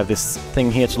 We have this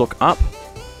thing here to look up.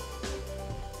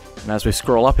 And as we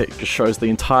scroll up, it just shows the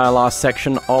entire last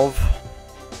section of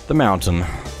the mountain.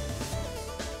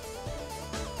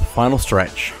 The final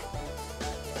stretch.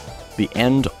 The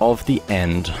end of the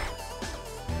end.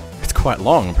 It's quite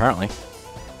long, apparently.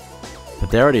 But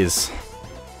there it is.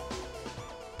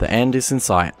 The end is in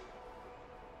sight.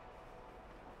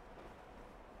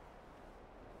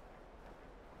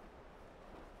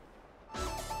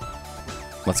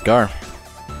 Let's go.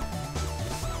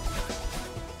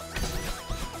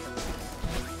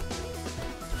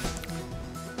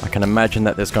 I can imagine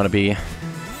that there's going to be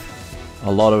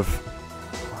a lot of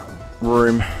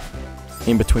room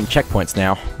in between checkpoints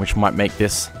now, which might make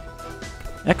this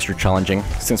extra challenging,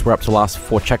 since we're up to the last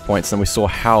 4 checkpoints and we saw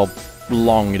how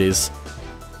long it is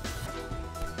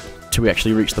till we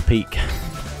actually reach the peak.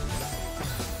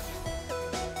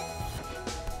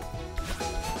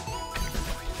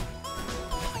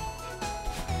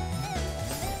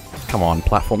 Come on,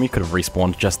 platform, you could have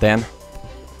respawned just then.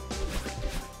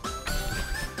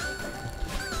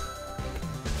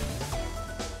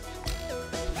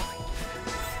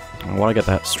 I want to get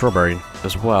that strawberry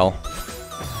as well.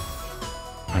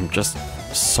 I'm just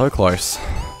so close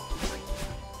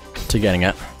to getting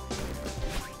it.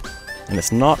 And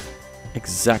it's not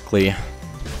exactly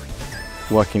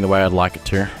working the way I'd like it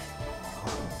to.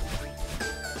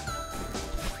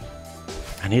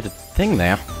 I need a thing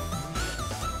there.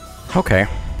 Okay.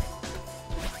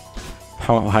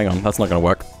 Oh, hang on, that's not gonna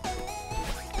work.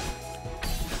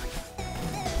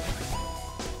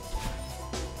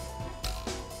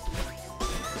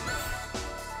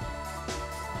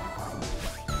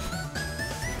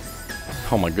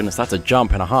 Oh my goodness, that's a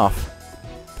jump and a half.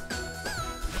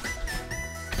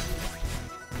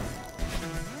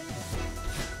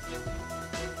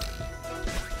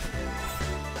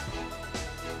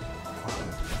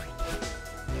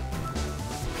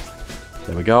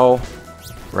 There we go.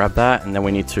 Grab that, and then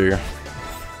we need to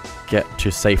get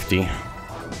to safety.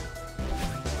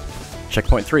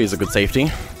 Checkpoint 3 is a good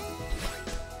safety.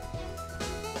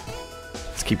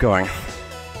 Let's keep going.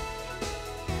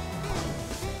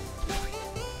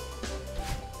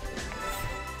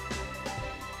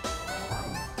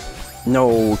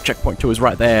 No, checkpoint 2 is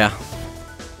right there.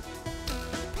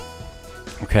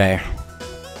 Okay.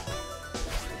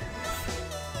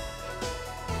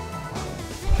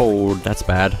 Oh, that's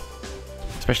bad.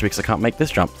 Especially because I can't make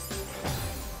this jump.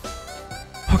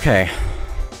 Okay.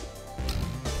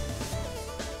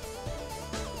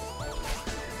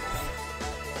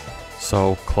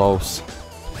 So close.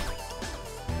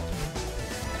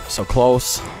 So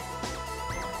close.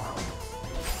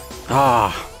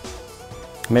 Ah.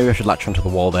 Maybe I should latch onto the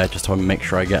wall there just to make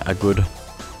sure I get a good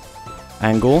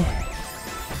angle.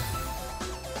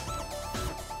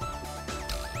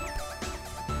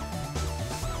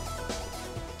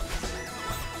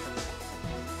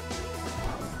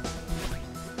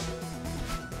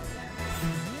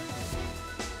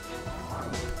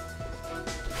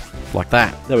 Like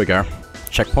that. There we go.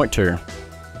 Checkpoint 2.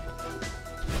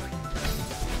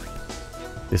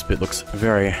 This bit looks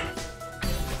very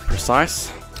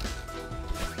precise.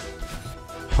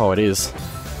 Oh, it is.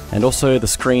 And also the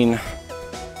screen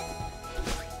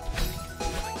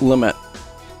limit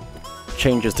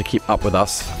changes to keep up with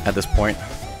us at this point.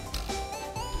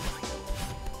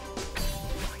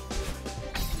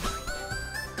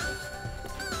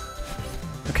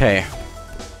 Okay.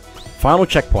 Final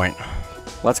checkpoint.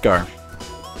 Let's go.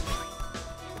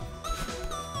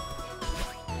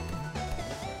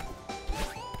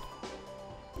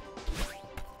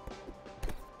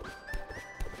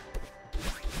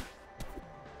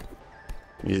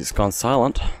 Music's gone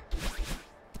silent.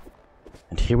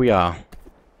 And here we are.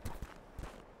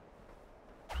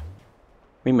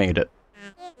 We made it.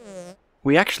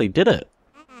 We actually did it.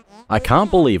 I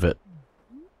can't believe it.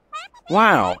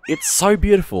 Wow, it's so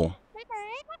beautiful.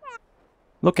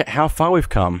 Look at how far we've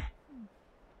come.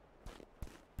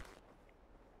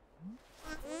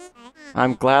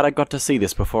 I'm glad I got to see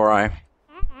this before I...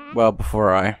 Well,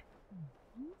 before I...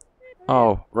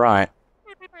 Oh, right.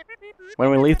 When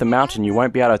we leave the mountain, you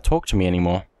won't be able to talk to me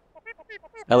anymore.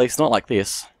 At least not like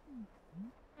this.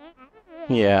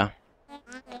 Yeah.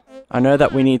 I know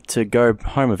that we need to go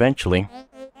home eventually,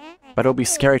 but it'll be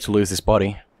scary to lose this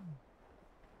body.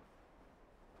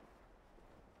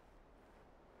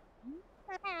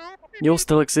 You'll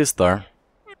still exist, though.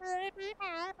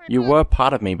 You were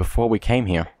part of me before we came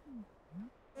here.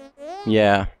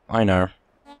 Yeah, I know.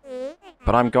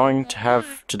 But I'm going to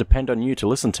have to depend on you to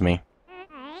listen to me.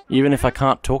 Even if I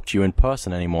can't talk to you in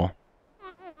person anymore.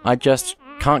 I just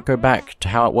can't go back to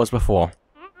how it was before.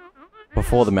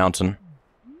 Before the mountain.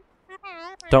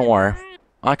 Don't worry,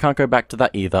 I can't go back to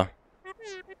that either.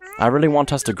 I really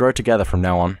want us to grow together from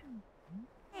now on.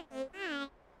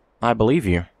 I believe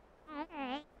you.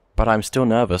 But I'm still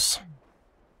nervous.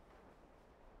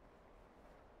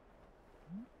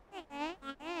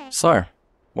 So,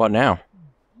 what now?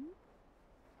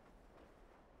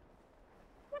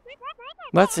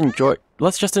 Let's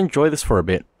just enjoy this for a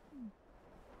bit.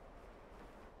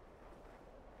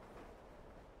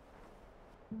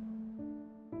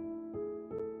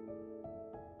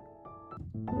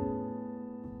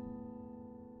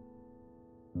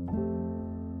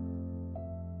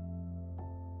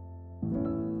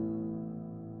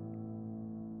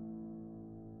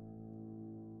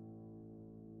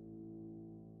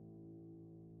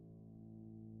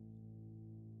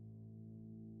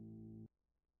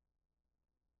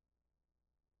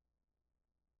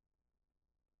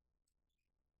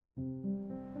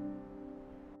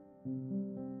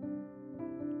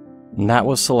 And that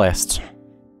was Celeste.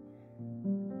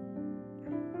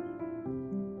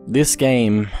 This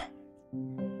game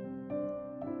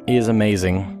is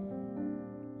amazing.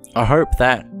 I hope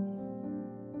that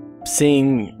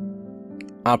seeing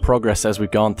our progress as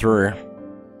we've gone through,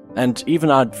 and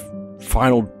even our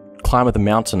final climb of the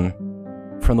mountain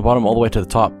from the bottom all the way to the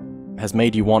top, has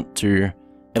made you want to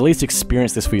at least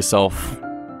experience this for yourself.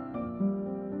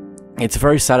 It's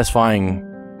very satisfying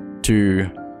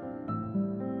to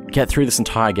get through this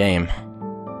entire game.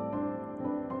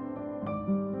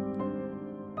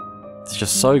 It's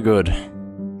just so good.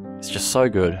 It's just so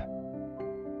good.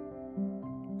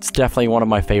 It's definitely one of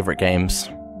my favorite games.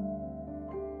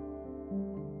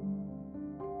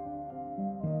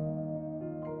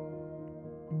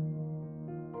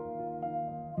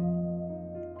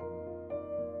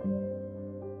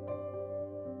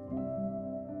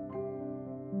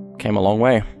 Came a long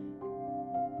way.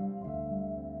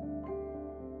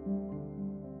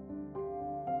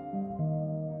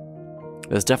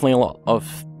 There's definitely a lot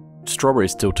of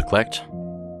strawberries still to collect.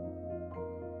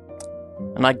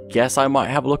 And I guess I might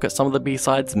have a look at some of the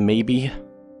B-sides, maybe.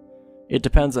 It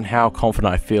depends on how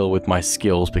confident I feel with my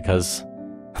skills, because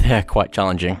they're quite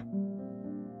challenging.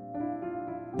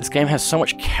 This game has so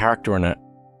much character in it,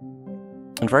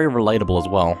 and very relatable as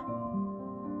well.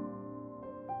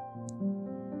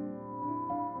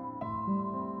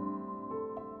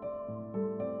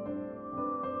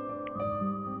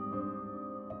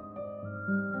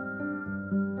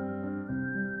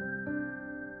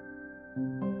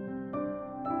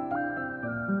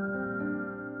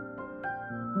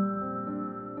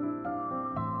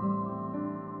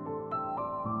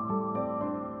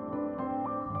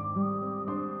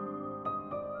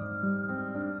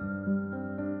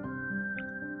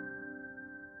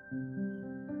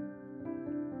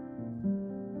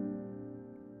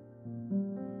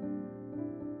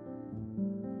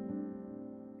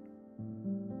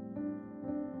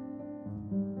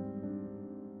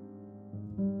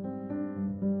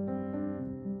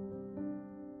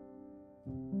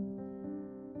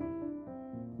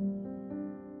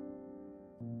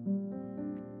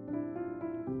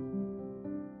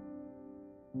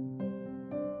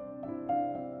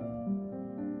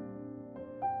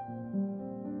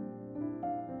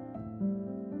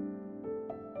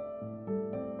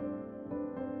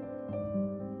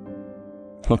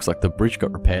 Looks like the bridge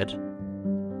got repaired.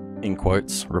 In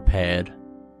quotes, repaired.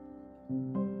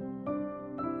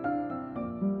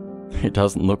 It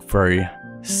doesn't look very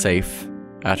safe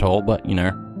at all, but you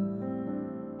know.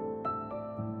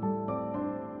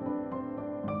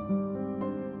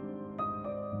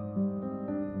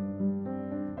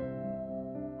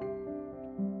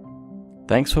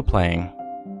 Thanks for playing.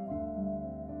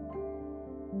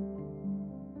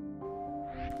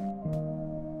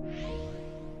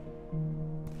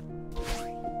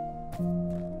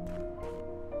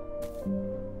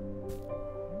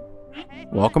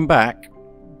 Welcome back.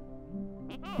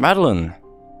 Madeline,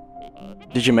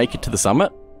 did you make it to the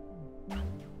summit?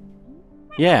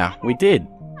 Yeah, we did.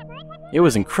 It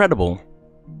was incredible.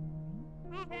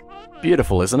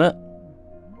 Beautiful, isn't it?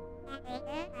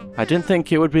 I didn't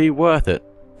think it would be worth it,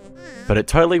 but it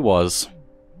totally was.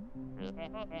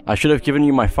 I should have given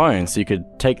you my phone so you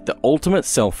could take the ultimate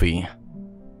selfie.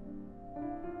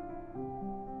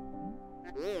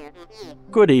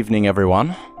 Good evening,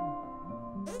 everyone.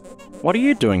 What are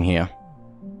you doing here?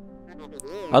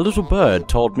 A little bird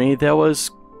told me there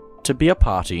was to be a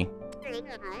party.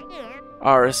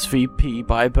 RSVP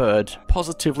by bird,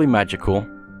 positively magical.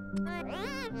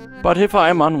 But if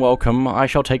I am unwelcome, I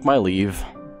shall take my leave.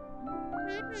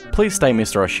 Please stay,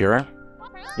 Mr. Oshira.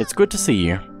 It's good to see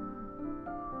you.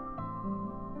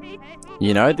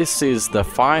 You know, this is the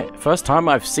first time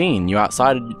I've seen you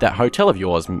outside that hotel of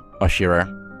yours, Oshira.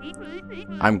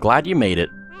 I'm glad you made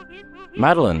it.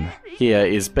 Madeline here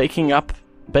is baking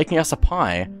us a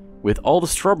pie with all the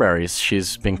strawberries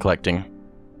she's been collecting.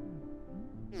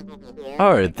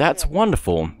 Oh, that's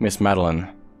wonderful, Miss Madeline.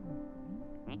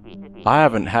 I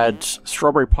haven't had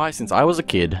strawberry pie since I was a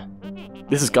kid.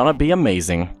 This is gonna be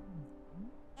amazing.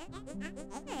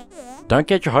 Don't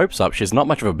get your hopes up, she's not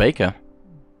much of a baker.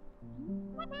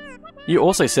 You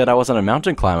also said I wasn't a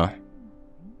mountain climber.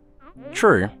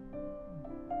 True.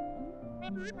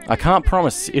 I can't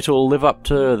promise it'll live up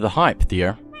to the hype,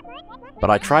 Theo, but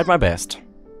I tried my best.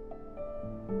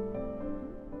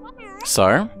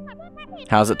 So,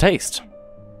 how's it taste?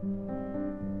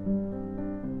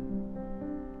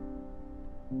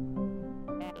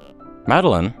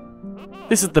 Madeline,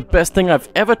 this is the best thing I've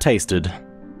ever tasted.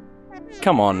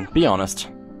 Come on, be honest.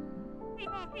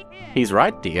 He's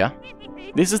right, dear.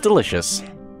 This is delicious.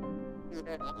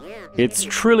 It's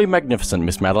truly magnificent,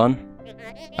 Miss Madeline.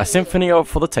 A symphony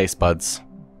for the taste buds.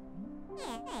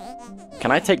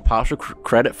 Can I take partial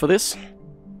credit for this?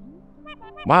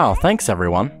 Wow, thanks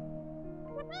everyone.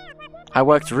 I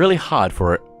worked really hard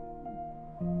for it.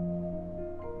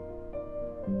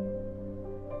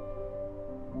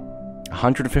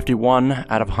 $151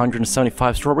 out of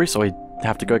 175 strawberries, so we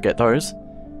have to go get those.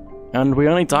 And we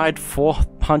only died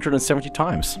 470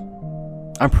 times.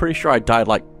 I'm pretty sure I died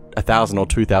like 1,000 or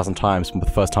 2,000 times the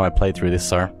first time I played through this,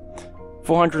 so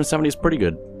 470 is pretty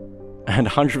good. And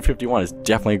 151 is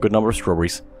definitely a good number of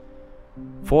strawberries.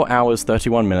 4 hours,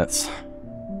 31 minutes.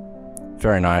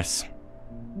 Very nice.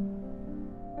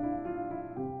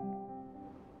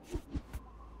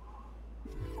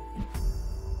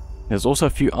 There's also a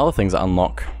few other things that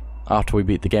unlock after we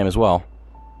beat the game as well.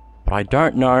 But I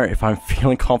don't know if I'm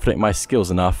feeling confident in my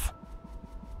skills enough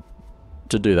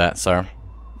to do that, so...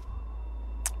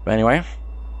 But anyway,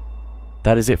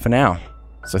 that is it for now.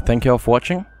 So thank you all for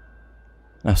watching.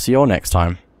 I'll see you all next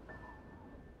time.